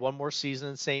 He had one more season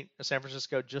in San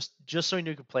Francisco just so he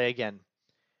knew he could play again.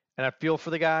 And I feel for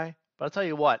the guy, but I'll tell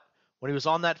you what, when he was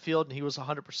on that field and he was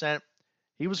 100%,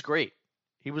 he was great.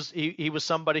 He was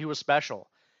somebody who was special.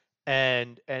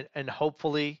 And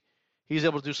hopefully he's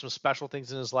able to do some special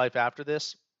things in his life after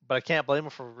this, but I can't blame him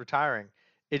for retiring.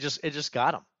 It just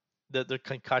got him. The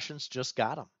concussions just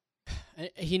got him.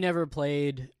 He never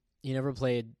played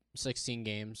 16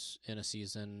 games in a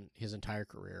season his entire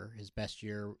career. His best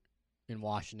year in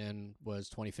Washington was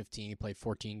 2015. He played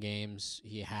 14 games.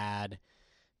 He had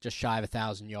just shy of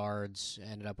 1,000 yards,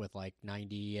 ended up with like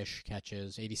 90-ish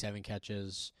catches, 87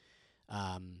 catches,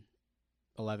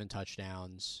 11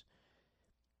 touchdowns.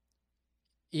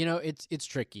 It's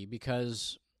tricky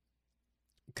because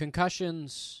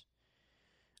concussions.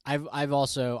 I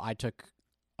took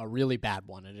a really bad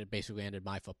one, and it basically ended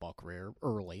my football career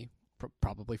early,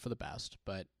 probably for the best,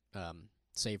 but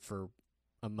save for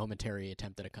a momentary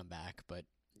attempt at a comeback. But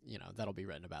that'll be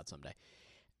written about someday.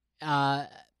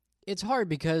 It's hard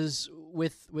because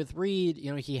with Reed,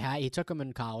 he took him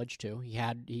in college too.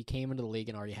 He came into the league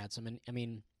and already had some. And I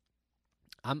mean,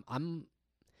 I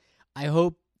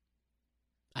hope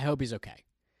he's okay.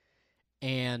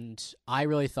 And I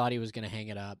really thought he was going to hang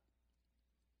it up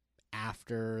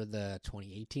after the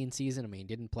 2018 season. I mean, he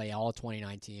didn't play all of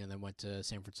 2019 and then went to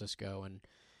San Francisco, and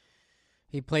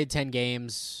he played 10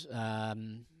 games,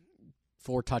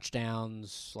 4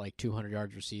 touchdowns, like 200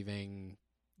 yards receiving,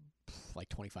 like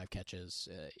 25 catches.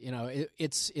 He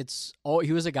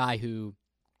was a guy who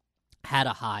had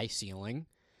a high ceiling.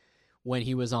 When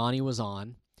he was on, he was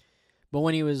on. But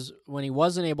when he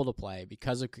wasn't able to play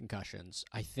because of concussions,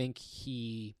 I think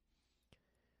he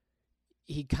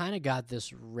kind of got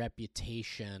this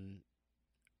reputation,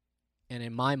 and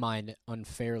in my mind,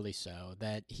 unfairly so,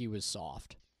 that he was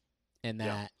soft. And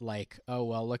that, oh,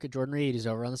 well, look at Jordan Reed. He's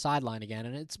over on the sideline again.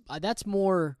 And that's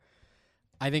more,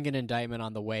 I think, an indictment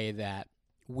on the way that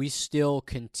we still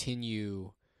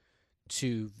continue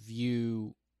to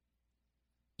view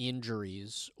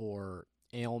injuries or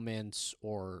ailments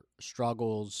or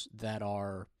struggles that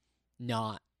are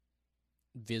not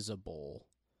visible.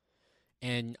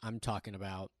 And I'm talking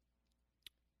about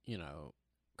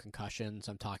concussions.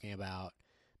 I'm talking about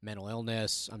mental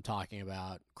illness. I'm talking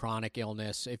about chronic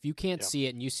illness. If you can't see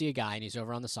it and you see a guy and he's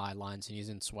over on the sidelines and he's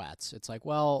in sweats, it's like,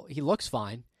 well, he looks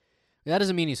fine. That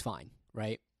doesn't mean he's fine,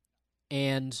 right?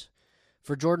 And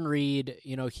for Jordan Reed,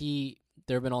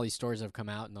 there have been all these stories that have come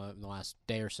out in the last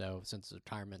day or so since his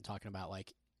retirement, talking about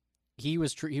like he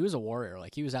was a warrior.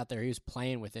 Like he was out there, he was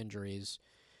playing with injuries,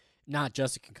 not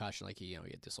just a concussion. Like he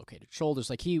had dislocated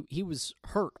shoulders. Like he was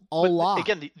hurt a lot.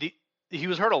 Again, he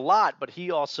was hurt a lot, but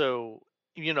he also,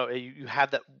 you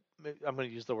have that. I'm going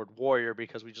to use the word warrior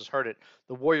because we just heard it.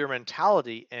 The warrior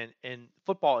mentality, and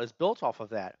football is built off of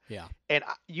that. Yeah, and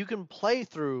you can play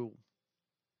through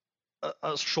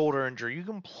a shoulder injury, you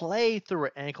can play through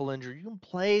an ankle injury, you can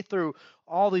play through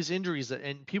all these injuries,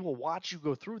 and people watch you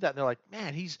go through that, and they're like,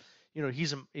 man, he's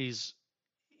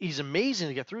amazing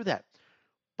to get through that.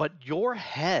 But your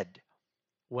head,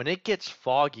 when it gets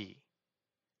foggy,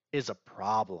 is a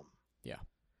problem. Yeah.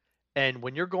 And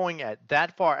when you're going at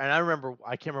that far, and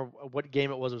I can't remember what game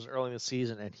it was early in the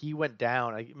season, and he went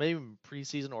down, maybe even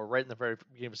preseason or right in the very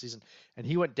beginning of the season, and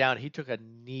he went down, he took a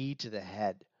knee to the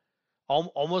head,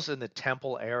 almost in the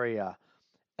temple area.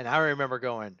 And I remember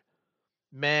going,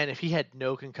 man, if he had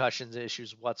no concussions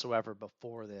issues whatsoever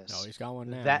before this. No, he's got one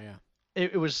now, yeah.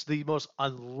 It It was the most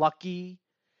unlucky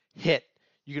hit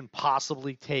you can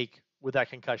possibly take with that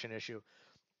concussion issue.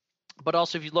 But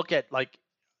also, if you look at like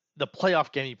the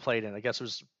playoff game he played in, I guess it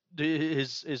was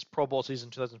his Pro Bowl season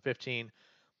 2015,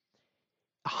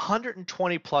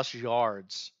 120 plus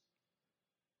yards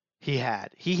he had.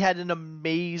 He had an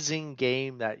amazing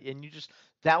game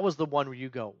that was the one where you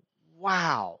go,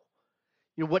 wow,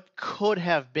 what could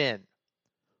have been.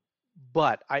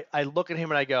 But I look at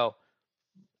him and I go,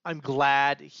 I'm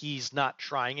glad he's not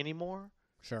trying anymore.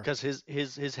 Sure. Because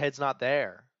his head's not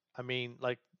there. I mean,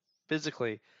 like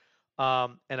physically.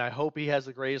 And I hope he has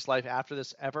the greatest life after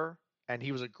this ever. And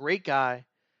he was a great guy,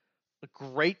 a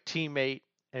great teammate,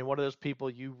 and one of those people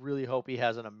you really hope he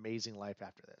has an amazing life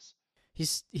after this.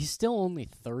 He's still only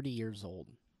 30 years old.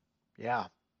 Yeah.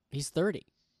 He's 30.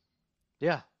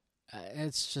 Yeah.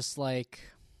 It's just like,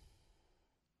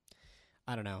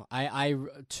 I don't know. I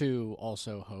too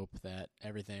also hope that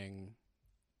everything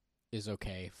is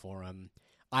okay for him.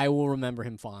 I will remember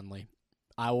him fondly.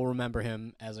 I will remember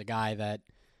him as a guy that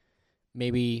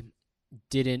maybe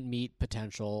didn't meet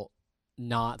potential,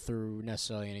 not through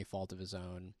necessarily any fault of his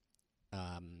own.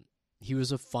 He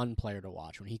was a fun player to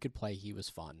watch. When he could play, he was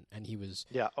fun, and he was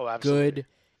good.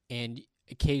 And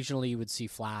occasionally you would see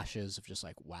flashes of just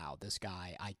like, wow, this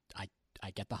guy,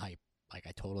 I get the hype. Like,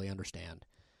 I totally understand.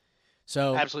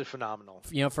 So absolutely phenomenal.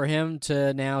 For him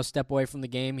to now step away from the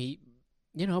game, he,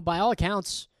 by all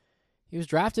accounts, he was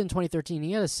drafted in 2013.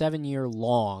 He had a 7-year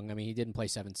long, he didn't play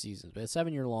 7 seasons, but a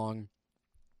 7-year long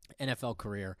NFL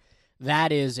career.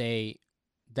 That is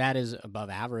above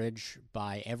average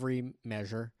by every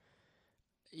measure.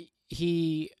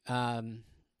 He,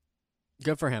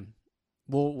 good for him.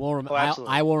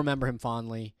 I will remember him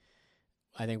fondly.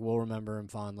 I think we'll remember him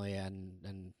fondly,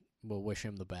 and we'll wish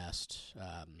him the best.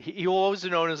 He will always be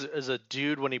known as a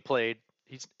dude when he played.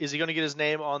 Is he going to get his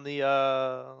name on the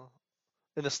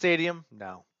in the stadium?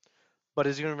 No, but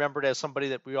is he going to be remembered as somebody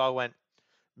that we all went,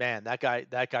 man, that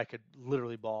guy could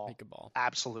literally ball. He could ball.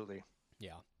 Absolutely.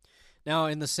 Yeah. Now,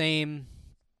 in the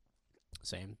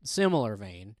similar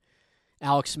vein,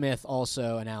 Alex Smith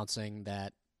also announcing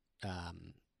that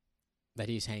that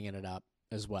he's hanging it up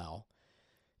as well.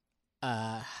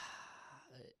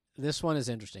 This one is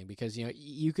interesting because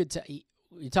you could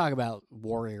you talk about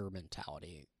warrior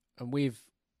mentality, and we've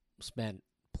spent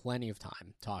plenty of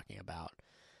time talking about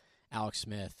Alex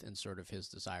Smith and sort of his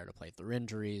desire to play through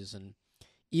injuries, and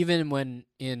even when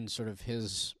in sort of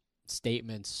his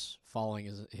statements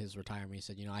following his retirement, he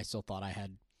said, I still thought I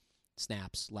had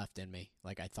snaps left in me.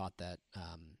 Like, I thought that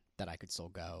that I could still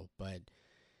go, but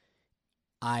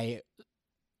I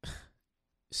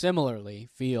similarly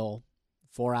feel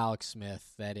for Alex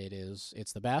Smith that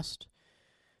it's the best.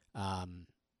 I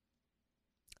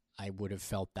would have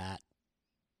felt that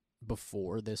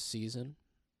before this season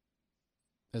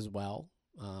as well.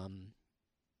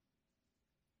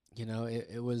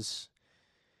 It was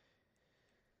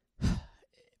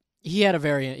he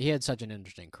had such an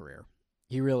interesting career.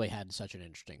 He really had such an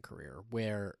interesting career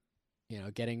where,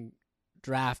 getting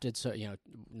drafted, so,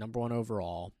 number 1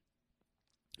 overall,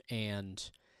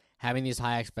 and having these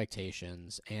high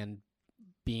expectations and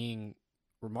being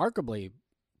remarkably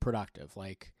productive,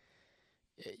 like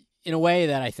in a way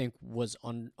that I think was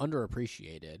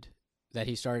underappreciated, that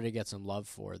he started to get some love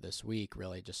for this week,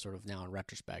 really just sort of now in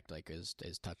retrospect, like his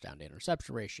touchdown to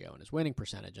interception ratio and his winning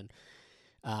percentage.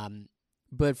 And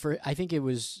but I think it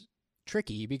was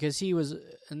tricky because he was,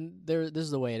 and this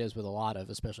is the way it is with a lot of,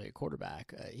 especially a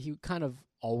quarterback. He kind of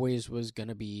always was going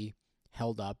to be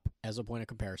held up as a point of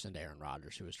comparison to Aaron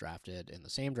Rodgers, who was drafted in the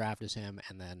same draft as him,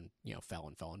 and then fell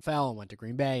and went to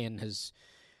Green Bay, and he's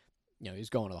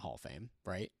going to the Hall of Fame,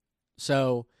 right?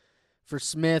 So for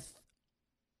Smith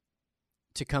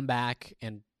to come back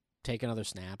and take another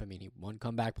snap, I mean, he won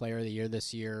Comeback Player of the Year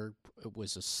this year. It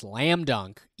was a slam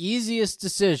dunk, easiest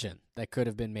decision that could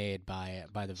have been made by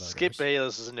the voters. Skip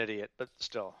Bayless is an idiot, but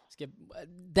still,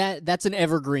 that's an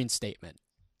evergreen statement.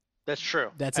 That's true.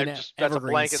 That's that's a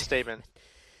blanket statement.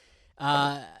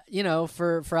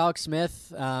 For Alex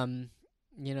Smith,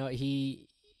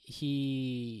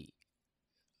 he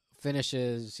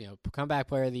finishes, Comeback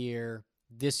Player of the Year.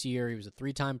 This year, he was a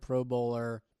 3-time Pro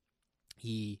Bowler.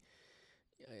 He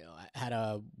had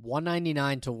a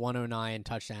 199 to 109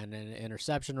 touchdown and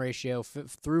interception ratio,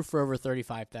 threw for over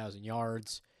 35,000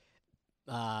 yards,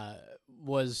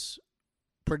 was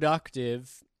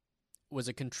productive, was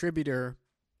a contributor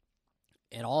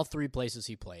at all 3 places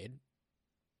he played,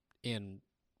 in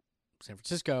San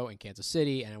Francisco, in Kansas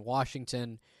City, and in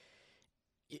Washington.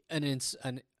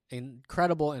 An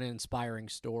incredible and inspiring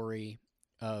story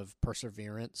of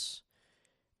perseverance,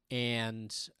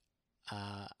 and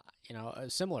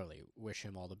similarly wish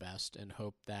him all the best and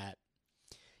hope that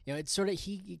it's sort of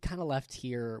he kind of left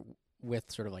here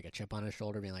with sort of like a chip on his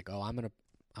shoulder, being like, oh,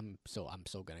 I'm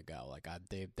still gonna go, like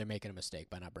they're making a mistake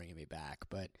by not bringing me back.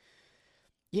 But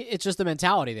it's just the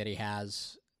mentality that he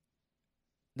has.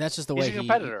 That's just the way he's a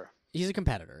competitor. He's a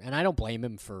competitor, and I don't blame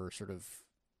him for sort of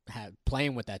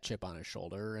playing with that chip on his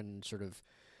shoulder, and sort of,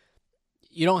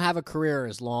 you don't have a career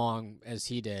as long as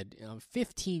he did.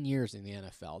 15 years in the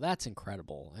NFL. That's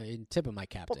incredible. I mean, tipping my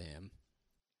cap to him.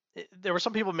 There were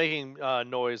some people making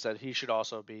noise that he should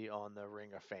also be on the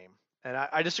Ring of Fame, and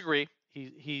I disagree.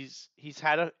 He's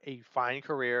had a fine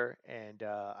career, and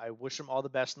I wish him all the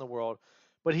best in the world,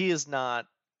 but he is not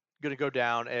going to go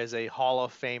down as a Hall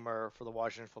of Famer for the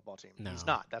Washington football team. No. He's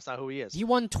not. That's not who he is. He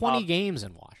won 20 games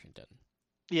in Washington.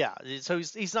 Yeah, so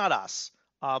he's not us.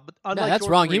 But no, that's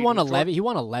Jordan wrong. Reed, he won 11. He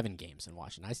won 11 games in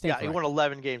Washington. I stand he won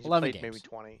 11 games. 11 he played games. Maybe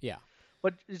 20. Yeah,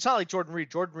 but it's not like Jordan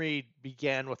Reed. Jordan Reed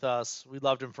began with us. We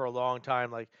loved him for a long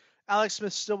time. Like, Alex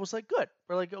Smith still was like, good.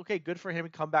 We're like, okay, good for him.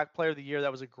 Comeback Player of the Year.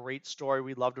 That was a great story.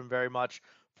 We loved him very much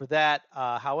for that.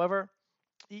 However,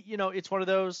 it's one of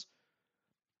those.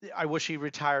 I wish he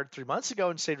retired 3 months ago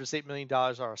and saved us $8 million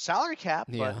on our salary cap.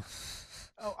 Yeah.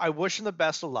 But I wish him the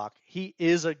best of luck. He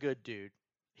is a good dude.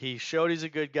 He showed he's a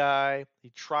good guy. He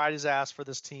tried his ass for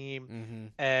this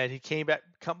team, and he came back,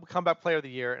 comeback Player of the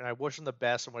Year. And I wish him the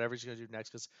best in whatever he's going to do next,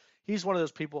 because he's one of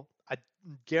those people. I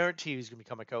guarantee he's going to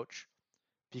become a coach,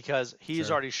 because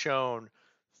he's already shown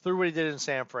through what he did in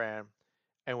San Fran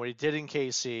and what he did in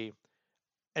KC,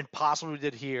 and possibly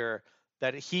did here,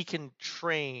 that he can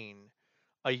train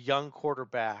a young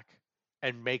quarterback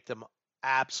and make them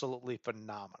absolutely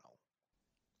phenomenal.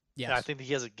 Yes. And I think that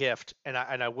he has a gift, and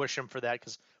I wish him for that,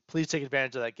 because please take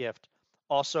advantage of that gift.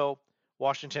 Also,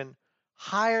 Washington,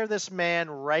 hire this man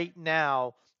right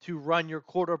now to run your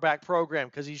quarterback program,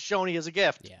 because he's shown he has a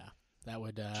gift. Yeah, that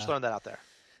would just throwing that out there.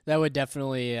 That would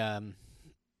definitely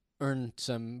earn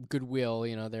some goodwill.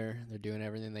 They're doing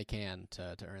everything they can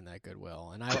to earn that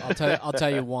goodwill. And I'll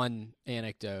tell you one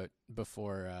anecdote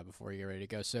before you get ready to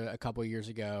go. So a couple of years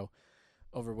ago,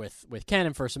 over with Ken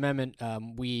and First Amendment,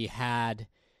 we had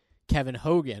Kevin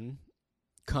Hogan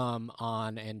come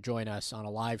on and join us on a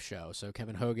live show. So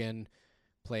Kevin Hogan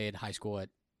played high school at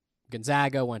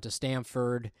Gonzaga, went to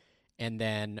Stanford, and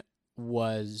then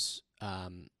was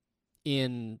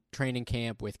in training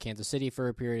camp with Kansas City for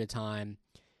a period of time.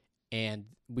 And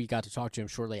we got to talk to him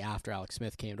shortly after Alex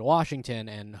Smith came to Washington,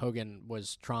 and Hogan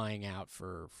was trying out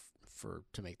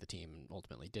to make the team, and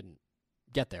ultimately didn't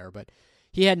get there. But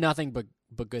he had nothing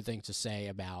but good things to say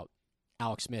about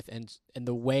Alex Smith and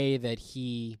the way that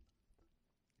he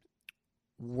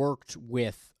worked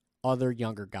with other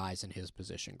younger guys in his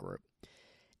position group.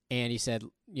 And he said,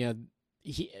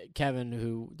 Kevin,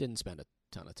 who didn't spend a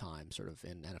ton of time sort of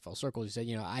in NFL circles, he said,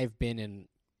 I've been in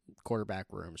quarterback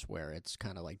rooms where it's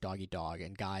kind of like dog eat dog,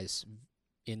 and guys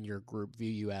in your group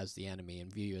view you as the enemy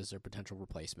and view you as their potential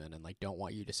replacement and like don't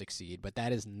want you to succeed. But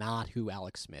that is not who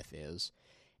Alex Smith is.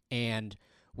 And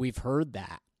we've heard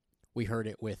that. We heard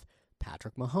it with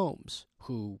Patrick Mahomes,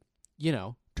 who,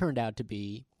 turned out to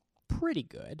be pretty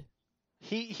good.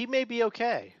 He may be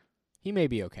okay. He may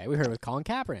be okay. We heard it with Colin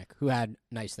Kaepernick, who had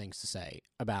nice things to say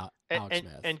about Alex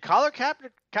Smith. And Colin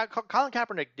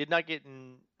Kaepernick did not get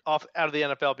out of the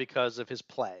NFL because of his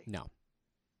play. No,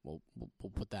 we'll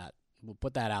put that We'll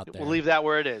put that out there. We'll leave that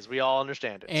where it is. We all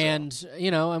understand it. And,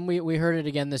 and we heard it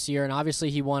again this year, and obviously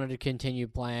he wanted to continue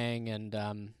playing, and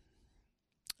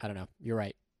I don't know. You're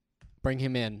right. Bring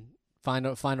him in. Find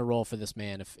a role for this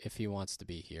man if he wants to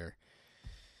be here.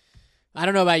 I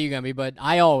don't know about you, Gumby, but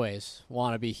I always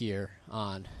want to be here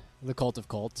on the Cult of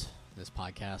Colt, this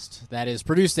podcast that is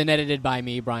produced and edited by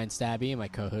me, Brian Stabby, and my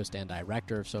co-host and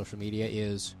director of social media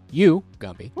is you,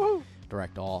 Gumby. Woo.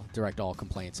 Direct all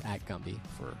complaints at Gumby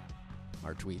for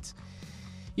our tweets.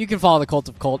 You can follow the Cult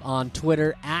of Colt on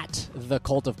Twitter at the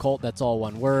Cult of Colt. That's all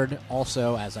one word.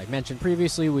 Also, as I mentioned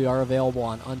previously, we are available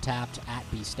on Untapped at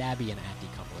bstabby and at D.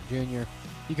 Cumberland Jr.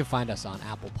 You can find us on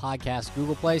Apple Podcasts,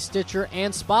 Google Play, Stitcher,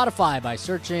 and Spotify by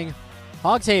searching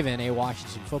Hogs Haven, a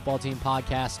Washington football team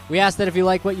podcast. We ask that if you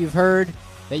like what you've heard,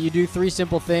 that you do 3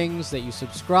 simple things: that you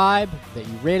subscribe, that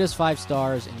you rate us 5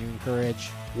 stars, and you encourage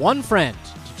one friend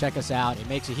to check us out. It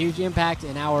makes a huge impact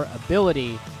in our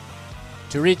ability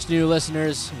to reach new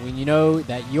listeners when you know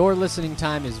that your listening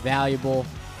time is valuable.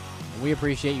 And we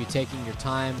appreciate you taking your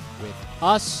time with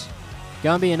us.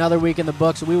 Gumby, another week in the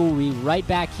books. We will be right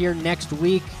back here next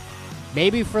week,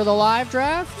 maybe for the live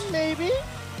draft. Maybe.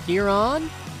 Here on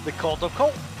the Cult of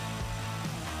Colt.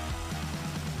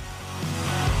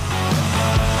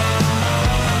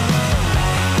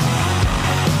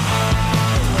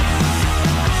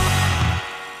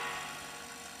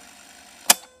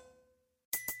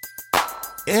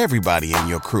 Everybody in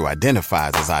your crew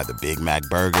identifies as either Big Mac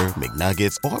Burger,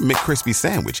 McNuggets, or McCrispy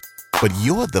Sandwich. But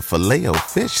you're the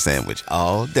Filet-O-Fish Sandwich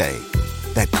all day.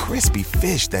 That crispy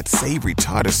fish, that savory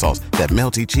tartar sauce, that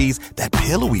melty cheese, that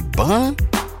pillowy bun.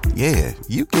 Yeah,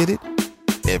 you get it.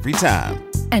 Every time.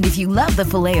 And if you love the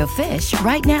Filet-O-Fish,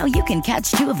 right now you can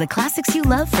catch 2 of the classics you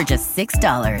love for just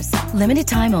 $6. Limited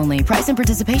time only. Price and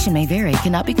participation may vary.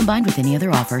 Cannot be combined with any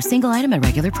other offer. Single item at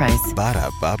regular price.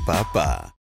 Ba-da-ba-ba-ba.